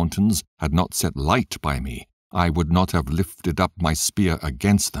in the mountains had not set light by me, I would not have lifted up my spear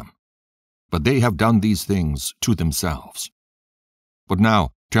against them. But they have done these things to themselves. But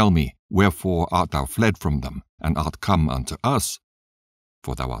now tell me, wherefore art thou fled from them, and art come unto us?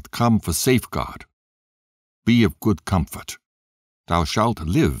 For thou art come for safeguard. Be of good comfort. Thou shalt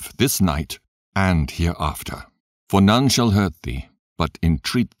live this night and hereafter. For none shall hurt thee, but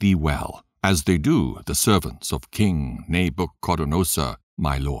entreat thee well, as they do the servants of King Nebuchadnezzar,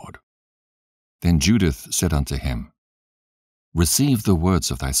 my lord. Then Judith said unto him, Receive the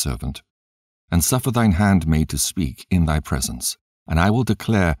words of thy servant, and suffer thine handmaid to speak in thy presence, and I will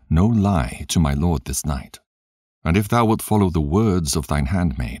declare no lie to my lord this night. And if thou wilt follow the words of thine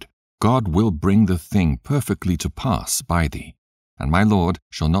handmaid, God will bring the thing perfectly to pass by thee, and my lord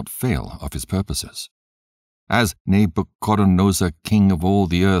shall not fail of his purposes. As Nebuchadnezzar king of all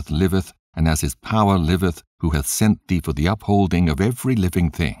the earth liveth, and as his power liveth, who hath sent thee for the upholding of every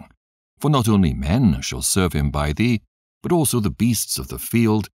living thing. For not only men shall serve him by thee, but also the beasts of the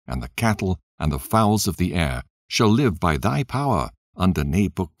field, and the cattle, and the fowls of the air, shall live by thy power under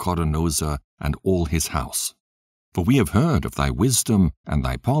Nebuchadnezzar and all his house. For we have heard of thy wisdom and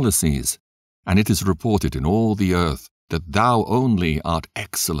thy policies, and it is reported in all the earth that thou only art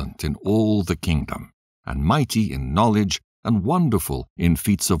excellent in all the kingdom, and mighty in knowledge, and wonderful in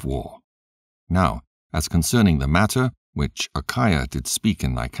feats of war. Now, as concerning the matter which Achiah did speak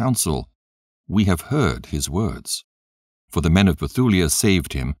in thy council, we have heard his words. For the men of Bethulia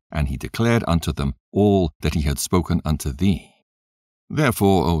saved him, and he declared unto them all that he had spoken unto thee.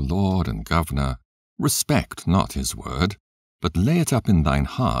 Therefore, O Lord and Governor, respect not his word, but lay it up in thine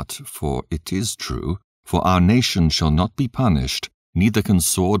heart, for it is true, for our nation shall not be punished, neither can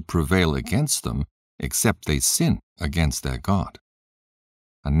sword prevail against them, except they sin against their God.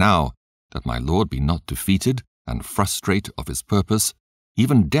 And now, that my lord be not defeated, and frustrate of his purpose,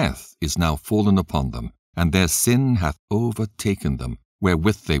 even death is now fallen upon them, and their sin hath overtaken them,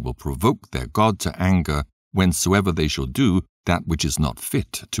 wherewith they will provoke their God to anger, whensoever they shall do that which is not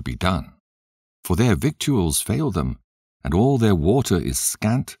fit to be done. For their victuals fail them, and all their water is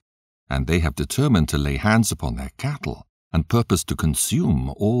scant, and they have determined to lay hands upon their cattle, and purpose to consume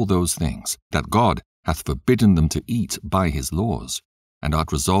all those things that God hath forbidden them to eat by his laws, and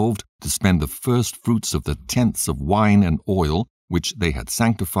art resolved to spend the first fruits of the tenths of wine and oil, which they had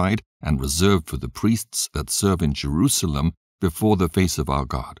sanctified and reserved for the priests that serve in Jerusalem before the face of our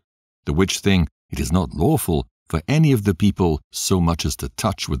God, the which thing it is not lawful for any of the people so much as to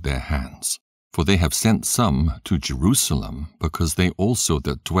touch with their hands. For they have sent some to Jerusalem, because they also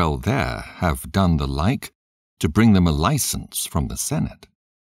that dwell there have done the like, to bring them a license from the Senate.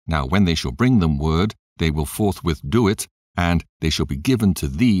 Now when they shall bring them word, they will forthwith do it, and they shall be given to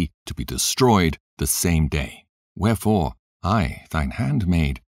thee to be destroyed the same day. Wherefore I, thine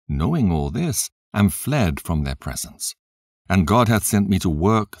handmaid, knowing all this, am fled from their presence. And God hath sent me to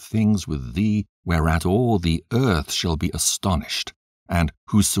work things with thee, whereat all the earth shall be astonished, and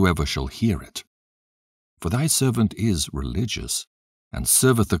whosoever shall hear it. For thy servant is religious, and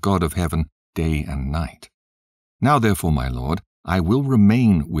serveth the God of heaven day and night. Now therefore, my lord, I will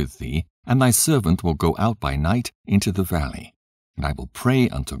remain with thee, and thy servant will go out by night into the valley, and I will pray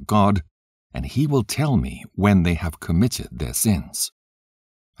unto God, and he will tell me when they have committed their sins.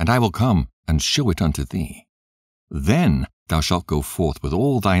 And I will come and show it unto thee. Then thou shalt go forth with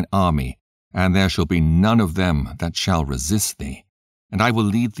all thine army, and there shall be none of them that shall resist thee. And I will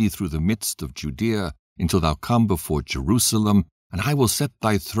lead thee through the midst of Judea, until thou come before Jerusalem, and I will set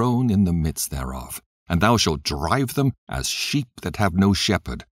thy throne in the midst thereof. And thou shalt drive them as sheep that have no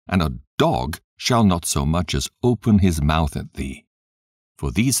shepherd, and a dog shall not so much as open his mouth at thee.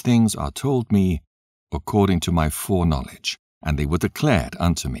 For these things are told me according to my foreknowledge, and they were declared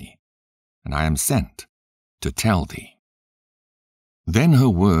unto me, and I am sent to tell thee. Then her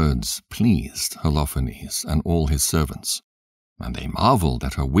words pleased Holofernes and all his servants, and they marveled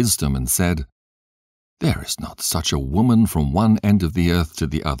at her wisdom, and said, There is not such a woman from one end of the earth to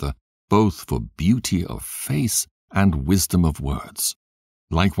the other, both for beauty of face and wisdom of words.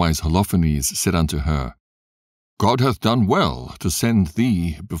 Likewise Holofernes said unto her, God hath done well to send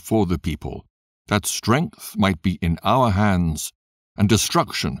thee before the people, that strength might be in our hands, and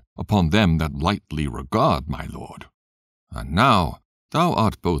destruction upon them that lightly regard my lord. And now thou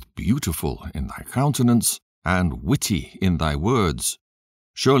art both beautiful in thy countenance, and witty in thy words.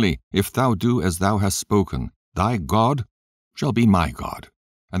 Surely, if thou do as thou hast spoken, thy God shall be my God,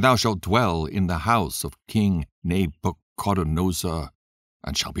 and thou shalt dwell in the house of King Nebuchadnezzar,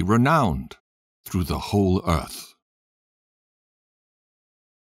 and shall be renowned through the whole earth.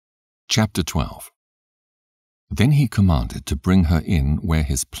 Chapter 12. Then he commanded to bring her in where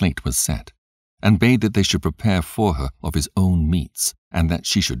his plate was set, and bade that they should prepare for her of his own meats, and that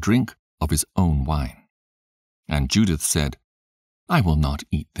she should drink of his own wine. And Judith said, I will not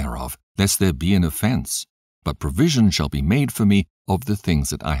eat thereof, lest there be an offense, but provision shall be made for me of the things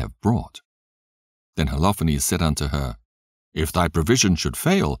that I have brought. Then Holofernes said unto her, If thy provision should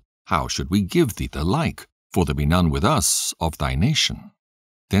fail, how should we give thee the like? For there be none with us of thy nation.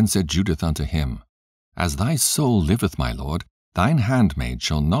 Then said Judith unto him, As thy soul liveth, my lord, thine handmaid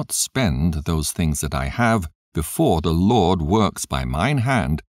shall not spend those things that I have, before the Lord works by mine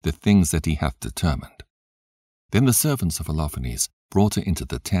hand the things that he hath determined. Then the servants of Holofernes brought her into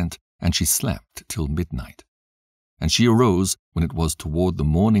the tent, and she slept till midnight. And she arose when it was toward the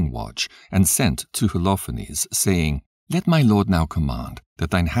morning watch, and sent to Holofernes, saying, Let my lord now command,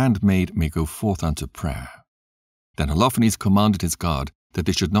 that thine handmaid may go forth unto prayer. Then Holofernes commanded his guard that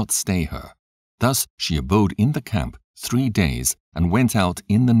they should not stay her. Thus she abode in the camp 3 days, and went out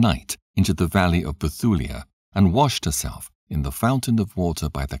in the night into the valley of Bethulia, and washed herself in the fountain of water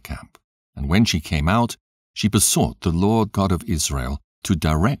by the camp. And when she came out, she besought the Lord God of Israel to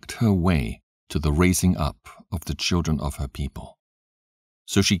direct her way to the raising up of the children of her people.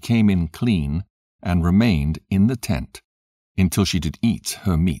 So she came in clean, and remained in the tent, until she did eat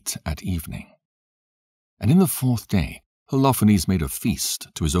her meat at evening. And in the 4th day Holofernes made a feast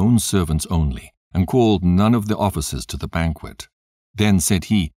to his own servants only, and called none of the officers to the banquet. Then said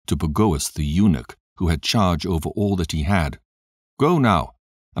he to Bagoas the eunuch, who had charge over all that he had, Go now,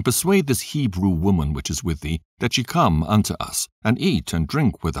 and persuade this Hebrew woman which is with thee, that she come unto us, and eat and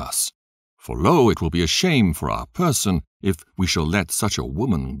drink with us. For lo, it will be a shame for our person, if we shall let such a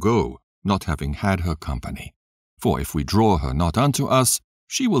woman go, not having had her company. For if we draw her not unto us,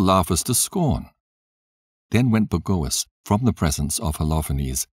 she will laugh us to scorn. Then went Bagoas from the presence of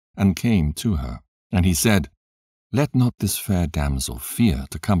Holofernes, and came to her. And he said, Let not this fair damsel fear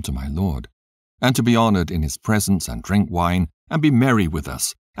to come to my lord, and to be honored in his presence, and drink wine, and be merry with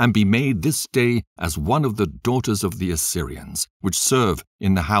us, and be made this day as one of the daughters of the Assyrians, which serve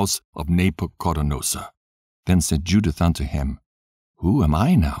in the house of Nabuchodonosor. Then said Judith unto him, Who am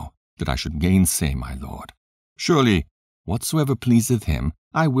I now, that I should gainsay my lord? Surely, whatsoever pleaseth him,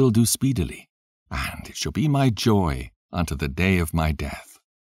 I will do speedily, and it shall be my joy unto the day of my death.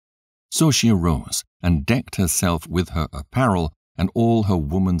 So she arose, and decked herself with her apparel, and all her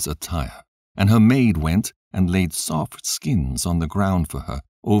woman's attire. And her maid went, and laid soft skins on the ground for her,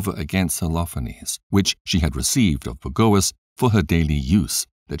 over against Holofernes, which she had received of Bagoas for her daily use,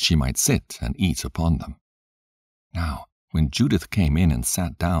 that she might sit and eat upon them. Now, when Judith came in and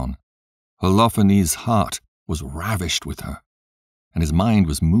sat down, Holofernes' heart was ravished with her, and his mind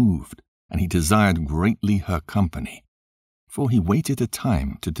was moved, and he desired greatly her company, for he waited a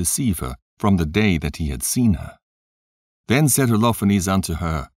time to deceive her from the day that he had seen her. Then said Holofernes unto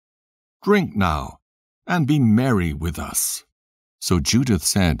her, Drink now, and be merry with us. So Judith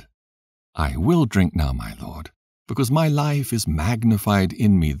said, I will drink now, my lord, because my life is magnified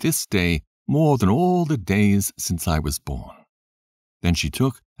in me this day more than all the days since I was born. Then she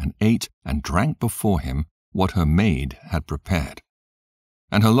took and ate and drank before him what her maid had prepared.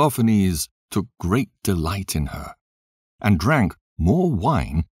 And Holofernes took great delight in her, and drank more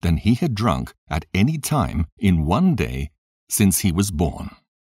wine than he had drunk at any time in one day since he was born.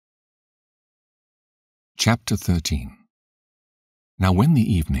 Chapter 13. Now when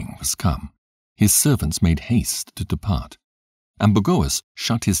the evening was come, his servants made haste to depart, and Bagoas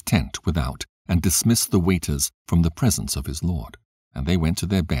shut his tent without, and dismissed the waiters from the presence of his lord. And they went to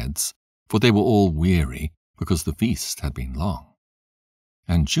their beds, for they were all weary, because the feast had been long.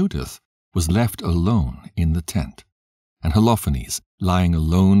 And Judith was left alone in the tent, and Holofernes lying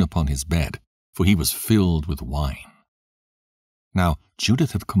alone upon his bed, for he was filled with wine. Now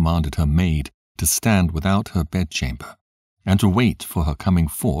Judith had commanded her maid to stand without her bedchamber, and to wait for her coming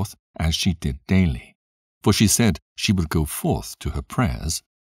forth, as she did daily. For she said she would go forth to her prayers,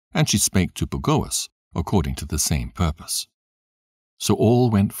 and she spake to Bagoas according to the same purpose. So all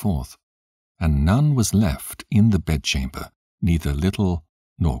went forth, and none was left in the bedchamber, neither little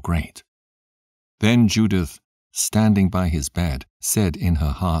nor great. Then Judith, standing by his bed, said in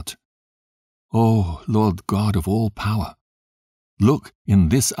her heart, O Lord God of all power, look in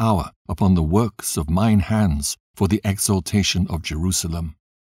this hour upon the works of mine hands for the exaltation of Jerusalem.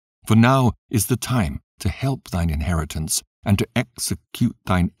 For now is the time to help thine inheritance, and to execute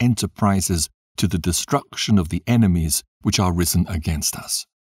thine enterprises to the destruction of the enemies which are risen against us.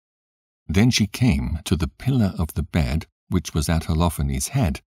 Then she came to the pillar of the bed which was at Holofernes'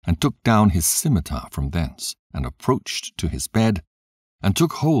 head, and took down his scimitar from thence, and approached to his bed, and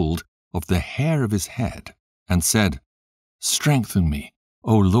took hold of the hair of his head, and said, Strengthen me,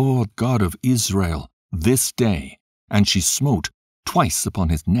 O Lord God of Israel, this day. And she smote twice upon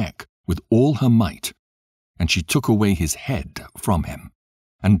his neck with all her might. And she took away his head from him,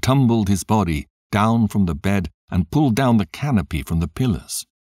 and tumbled his body down from the bed, and pulled down the canopy from the pillars.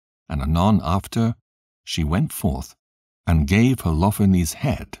 And anon after she went forth, and gave Holofernes'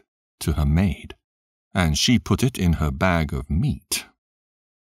 head to her maid, and she put it in her bag of meat.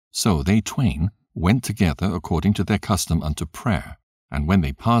 So they twain went together according to their custom unto prayer, and when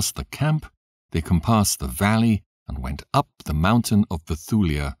they passed the camp, they compassed the valley, and went up the mountain of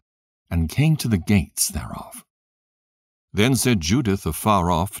Bethulia, and came to the gates thereof. Then said Judith afar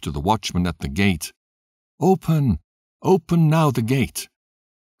off to the watchman at the gate, Open, open now the gate.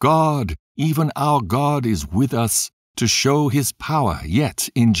 God, even our God, is with us, to show his power yet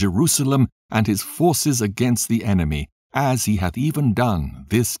in Jerusalem, and his forces against the enemy, as he hath even done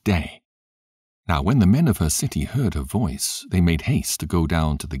this day. Now when the men of her city heard her voice, they made haste to go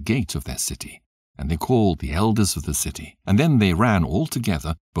down to the gate of their city, and they called the elders of the city. And then they ran all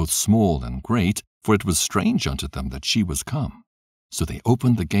together, both small and great, for it was strange unto them that she was come. So they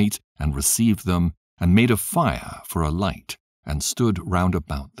opened the gate, and received them, and made a fire for a light, and stood round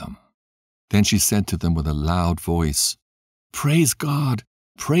about them. Then she said to them with a loud voice, Praise God,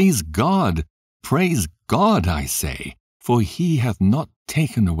 praise God, praise God, I say, for he hath not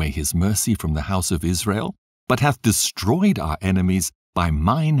taken away his mercy from the house of Israel, but hath destroyed our enemies by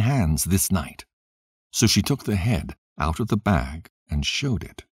mine hands this night. So she took the head out of the bag, and showed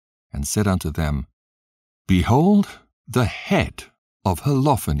it, and said unto them, Behold the head of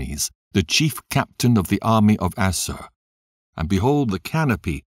Holofernes, the chief captain of the army of Assur, and behold the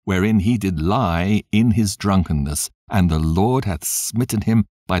canopy wherein he did lie in his drunkenness, and the Lord hath smitten him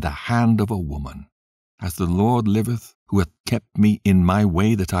by the hand of a woman. As the Lord liveth, who hath kept me in my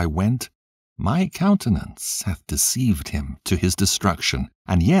way that I went, my countenance hath deceived him to his destruction,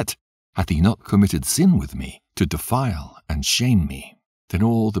 and yet hath he not committed sin with me, to defile and shame me. Then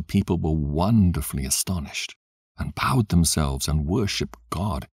all the people were wonderfully astonished, and bowed themselves and worshipped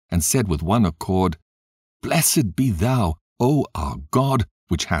God, and said with one accord, Blessed be thou, O our God,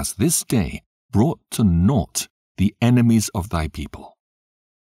 which hast this day brought to naught the enemies of thy people.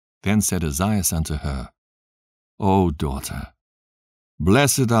 Then said Esaias unto her, O daughter,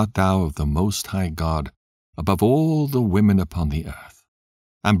 blessed art thou of the Most High God, above all the women upon the earth.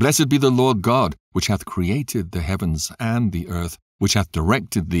 And blessed be the Lord God, which hath created the heavens and the earth, which hath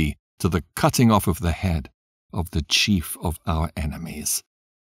directed thee to the cutting off of the head of the chief of our enemies.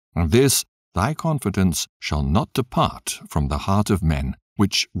 And this thy confidence shall not depart from the heart of men,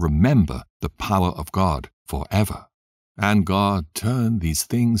 which remember the power of God for ever. And God turn these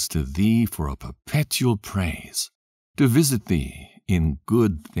things to thee for a perpetual praise, to visit thee in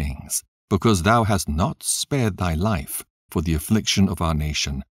good things, because thou hast not spared thy life for the affliction of our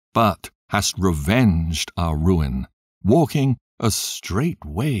nation, but hast revenged our ruin, walking a straight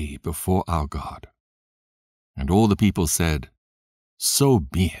way before our God. And all the people said, So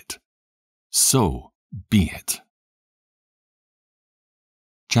be it, so be it.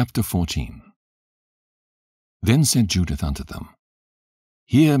 Chapter 14. Then said Judith unto them,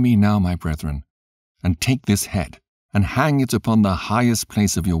 Hear me now, my brethren, and take this head, and hang it upon the highest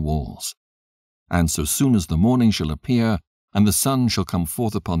place of your walls. And so soon as the morning shall appear, and the sun shall come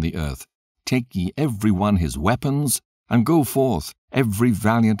forth upon the earth, take ye every one his weapons, and go forth every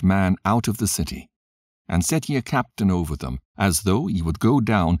valiant man out of the city. And set ye a captain over them, as though ye would go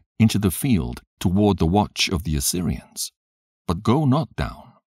down into the field toward the watch of the Assyrians. But go not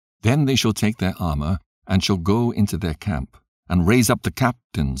down. Then they shall take their armor, and shall go into their camp, and raise up the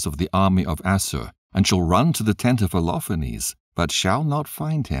captains of the army of Assur, and shall run to the tent of Holofernes, but shall not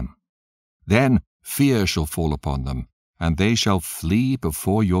find him. Then fear shall fall upon them, and they shall flee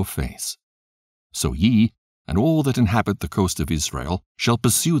before your face. So ye, and all that inhabit the coast of Israel, shall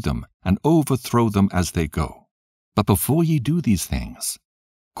pursue them, and overthrow them as they go. But before ye do these things,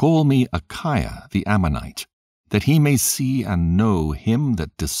 call me Achiah the Ammonite, that he may see and know him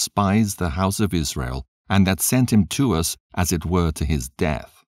that despised the house of Israel, and that sent him to us as it were to his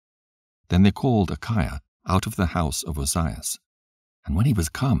death. Then they called Achiah out of the house of Ozias. And when he was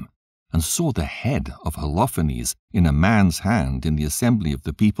come, and saw the head of Holofernes in a man's hand in the assembly of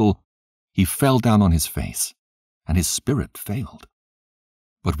the people, he fell down on his face, and his spirit failed.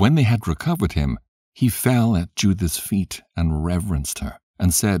 But when they had recovered him, he fell at Judith's feet and reverenced her,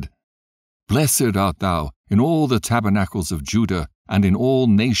 and said, Blessed art thou in all the tabernacles of Judah, and in all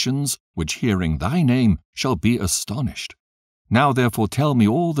nations, which hearing thy name shall be astonished. Now therefore tell me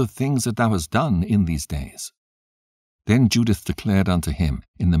all the things that thou hast done in these days. Then Judith declared unto him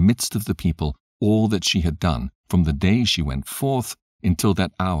in the midst of the people all that she had done from the day she went forth until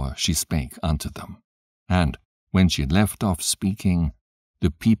that hour she spake unto them. And when she had left off speaking,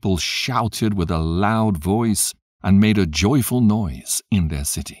 the people shouted with a loud voice and made a joyful noise in their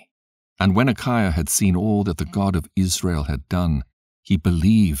city. And when Micaiah had seen all that the God of Israel had done, he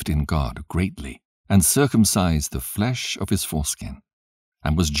believed in God greatly, and circumcised the flesh of his foreskin,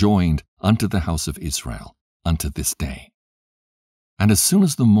 and was joined unto the house of Israel unto this day. And as soon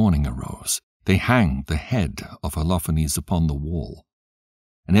as the morning arose, they hanged the head of Holofernes upon the wall.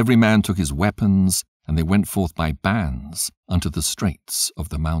 And every man took his weapons, and they went forth by bands unto the straits of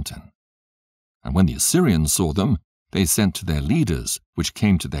the mountain. And when the Assyrians saw them, they sent to their leaders, which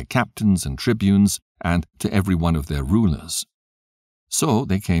came to their captains and tribunes, and to every one of their rulers. So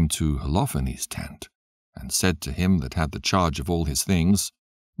they came to Holofernes' tent, and said to him that had the charge of all his things,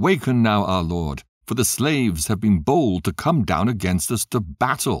 Waken now, our lord, for the slaves have been bold to come down against us to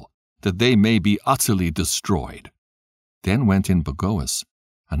battle, that they may be utterly destroyed. Then went in Bagoas,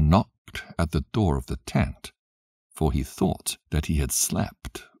 and knocked at the door of the tent, for he thought that he had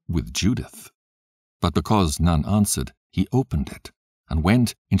slept with Judith. But because none answered, he opened it, and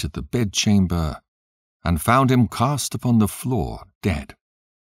went into the bedchamber, and found him cast upon the floor dead,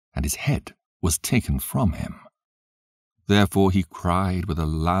 and his head was taken from him. Therefore he cried with a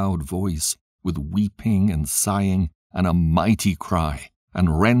loud voice, with weeping and sighing, and a mighty cry,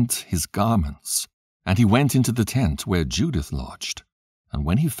 and rent his garments. And he went into the tent where Judith lodged. And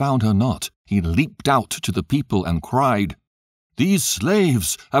when he found her not, he leaped out to the people and cried, These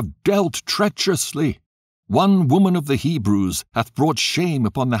slaves have dealt treacherously. One woman of the Hebrews hath brought shame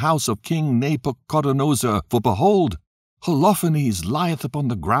upon the house of King Nebuchadnezzar, for behold, Holofernes lieth upon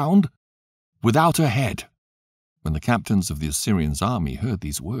the ground without a head. When the captains of the Assyrians' army heard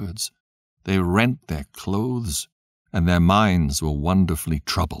these words, they rent their clothes, and their minds were wonderfully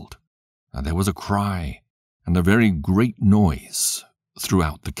troubled. And there was a cry, and a very great noise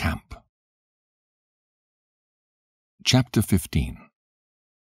throughout the camp. Chapter 15.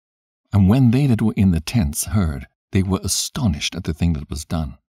 And when they that were in the tents heard, they were astonished at the thing that was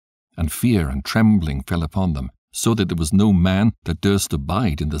done. And fear and trembling fell upon them, so that there was no man that durst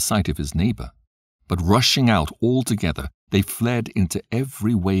abide in the sight of his neighbor. But rushing out all together, they fled into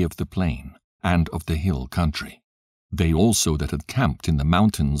every way of the plain and of the hill country. They also that had camped in the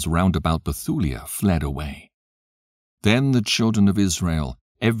mountains round about Bethulia fled away. Then the children of Israel,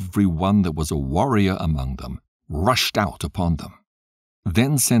 every one that was a warrior among them, rushed out upon them.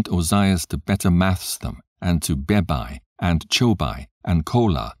 Then sent Ozias to Betamaths them, and to Bebai, and Chobai, and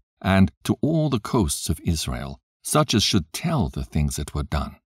Kolah, and to all the coasts of Israel, such as should tell the things that were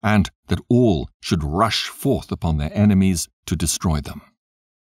done, and that all should rush forth upon their enemies to destroy them.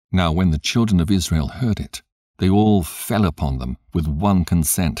 Now when the children of Israel heard it, they all fell upon them with one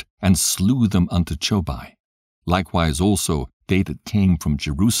consent, and slew them unto Chobai. Likewise also they that came from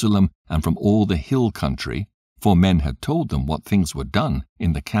Jerusalem and from all the hill country, for men had told them what things were done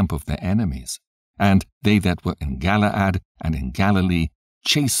in the camp of their enemies. And they that were in Galaad and in Galilee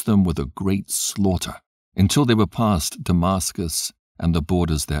chased them with a great slaughter, until they were past Damascus and the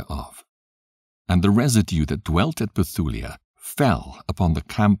borders thereof. And the residue that dwelt at Bethulia fell upon the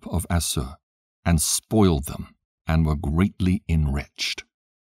camp of Assur, and spoiled them, and were greatly enriched.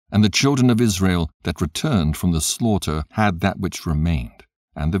 And the children of Israel that returned from the slaughter had that which remained,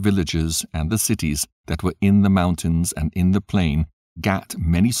 and the villages and the cities that were in the mountains and in the plain gat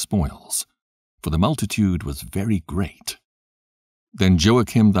many spoils, for the multitude was very great. Then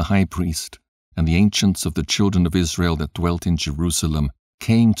Joachim the high priest, and the ancients of the children of Israel that dwelt in Jerusalem,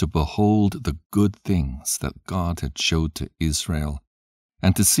 came to behold the good things that God had showed to Israel,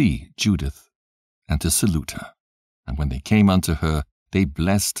 and to see Judith, and to salute her. And when they came unto her, they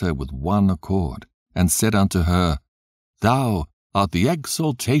blessed her with one accord, and said unto her, Thou art the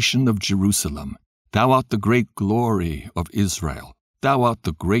exaltation of Jerusalem, thou art the great glory of Israel, thou art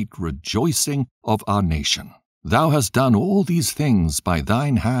the great rejoicing of our nation. Thou hast done all these things by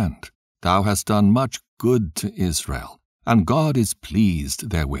thine hand. Thou hast done much good to Israel, and God is pleased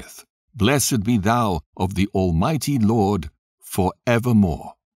therewith. Blessed be thou of the Almighty Lord for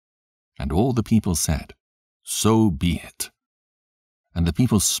evermore. And all the people said, So be it. And the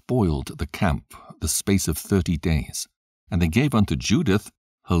people spoiled the camp the space of 30 days. And they gave unto Judith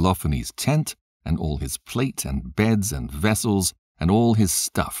Holofernes' tent, and all his plate, and beds, and vessels, and all his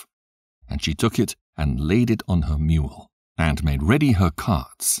stuff. And she took it, and laid it on her mule, and made ready her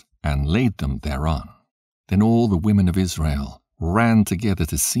carts, and laid them thereon. Then all the women of Israel ran together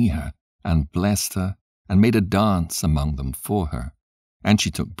to see her, and blessed her, and made a dance among them for her. And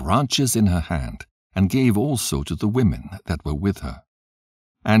she took branches in her hand, and gave also to the women that were with her.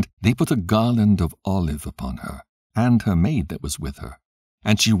 And they put a garland of olive upon her, and her maid that was with her.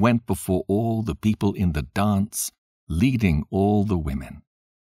 And she went before all the people in the dance, leading all the women.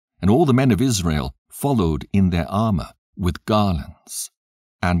 And all the men of Israel followed in their armor, with garlands,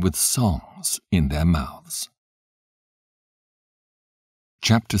 and with songs in their mouths.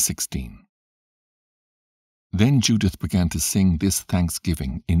 Chapter 16. Then Judith began to sing this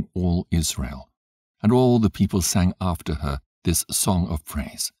thanksgiving in all Israel, and all the people sang after her this song of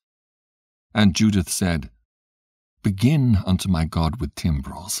praise. And Judith said, Begin unto my God with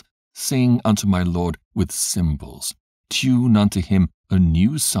timbrels, sing unto my Lord with cymbals, tune unto him a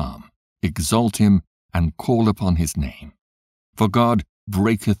new psalm, exalt him, and call upon his name. For God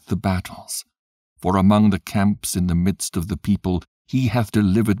breaketh the battles. For among the camps in the midst of the people he hath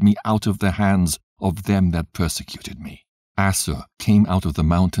delivered me out of the hands of them that persecuted me. Assur came out of the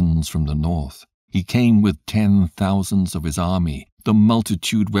mountains from the north. He came with 10,000s of his army, the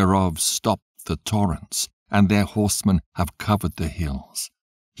multitude whereof stopped the torrents, and their horsemen have covered the hills.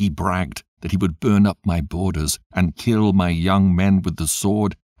 He bragged that he would burn up my borders, and kill my young men with the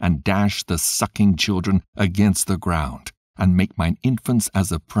sword, and dash the sucking children against the ground, and make mine infants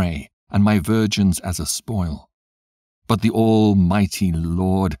as a prey, and my virgins as a spoil. But the Almighty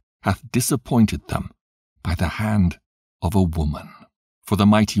Lord hath disappointed them by the hand of a woman. For the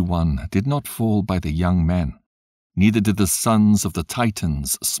mighty one did not fall by the young men, neither did the sons of the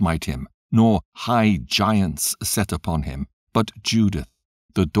Titans smite him, nor high giants set upon him, but Judith,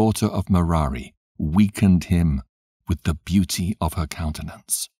 the daughter of Merari, weakened him with the beauty of her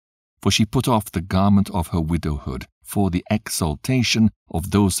countenance. For she put off the garment of her widowhood for the exaltation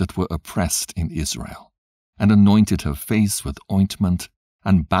of those that were oppressed in Israel, and anointed her face with ointment,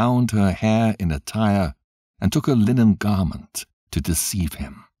 and bound her hair in attire, and took a linen garment to deceive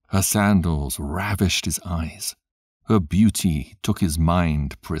him. Her sandals ravished his eyes. Her beauty took his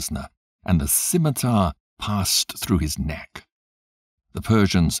mind prisoner, and the scimitar passed through his neck. The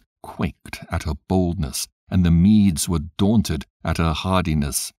Persians quaked at her boldness, and the Medes were daunted at her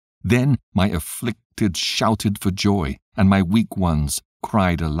hardiness. Then my afflicted shouted for joy, and my weak ones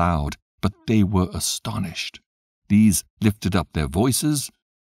cried aloud, but they were astonished. These lifted up their voices,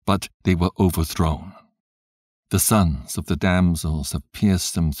 but they were overthrown. The sons of the damsels have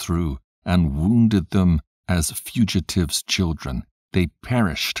pierced them through, and wounded them as fugitives' children. They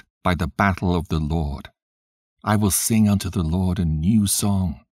perished by the battle of the Lord. I will sing unto the Lord a new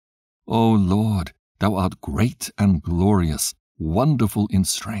song. O Lord, thou art great and glorious, wonderful in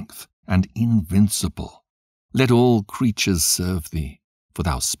strength, and invincible. Let all creatures serve thee, for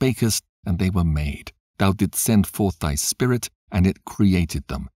thou spakest, and they were made. Thou didst send forth thy Spirit, and it created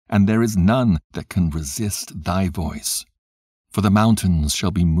them, and there is none that can resist thy voice. For the mountains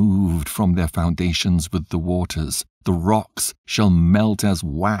shall be moved from their foundations with the waters. The rocks shall melt as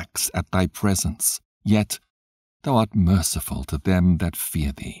wax at thy presence. Yet thou art merciful to them that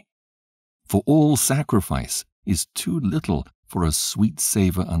fear thee. For all sacrifice is too little for a sweet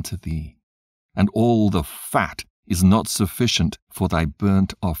savour unto thee, and all the fat is not sufficient for thy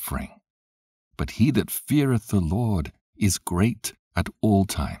burnt offering. But he that feareth the Lord is great at all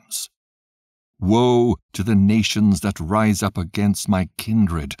times. Woe to the nations that rise up against my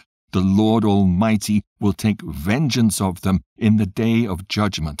kindred! The Lord Almighty will take vengeance of them in the day of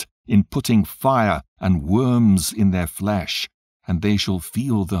judgment, in putting fire and worms in their flesh, and they shall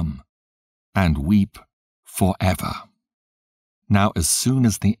feel them, and weep forever. Now as soon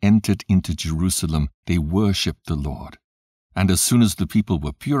as they entered into Jerusalem, they worshipped the Lord. And as soon as the people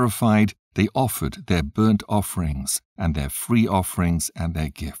were purified, they offered their burnt offerings, and their free offerings, and their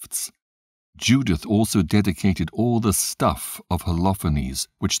gifts. Judith also dedicated all the stuff of Holofernes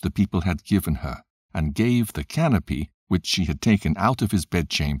which the people had given her, and gave the canopy which she had taken out of his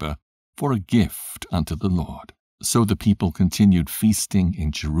bedchamber for a gift unto the Lord. So the people continued feasting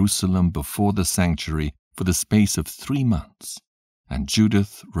in Jerusalem before the sanctuary for the space of 3 months, and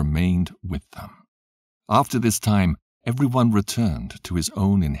Judith remained with them. After this time everyone returned to his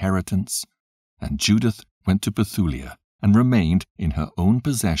own inheritance, and Judith went to Bethulia, and remained in her own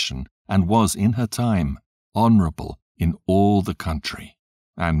possession, and was in her time honorable in all the country.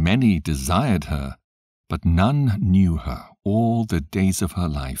 And many desired her, but none knew her all the days of her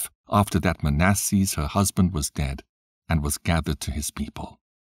life, after that Manasseh her husband was dead, and was gathered to his people.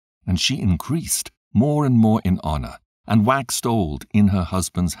 And she increased more and more in honor, and waxed old in her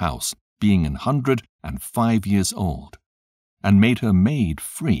husband's house, being 105 years old, and made her maid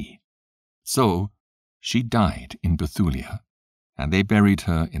free. So she died in Bethulia, and they buried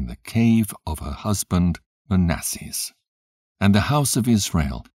her in the cave of her husband Manasseh. And the house of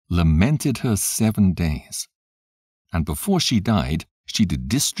Israel lamented her 7 days. And before she died, she did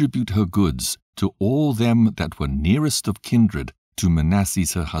distribute her goods to all them that were nearest of kindred to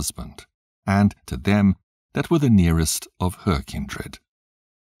Manasseh her husband, and to them that were the nearest of her kindred.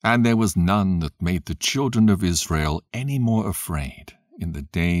 And there was none that made the children of Israel any more afraid in the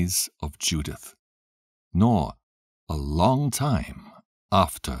days of Judith, nor a long time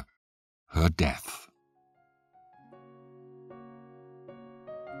after her death.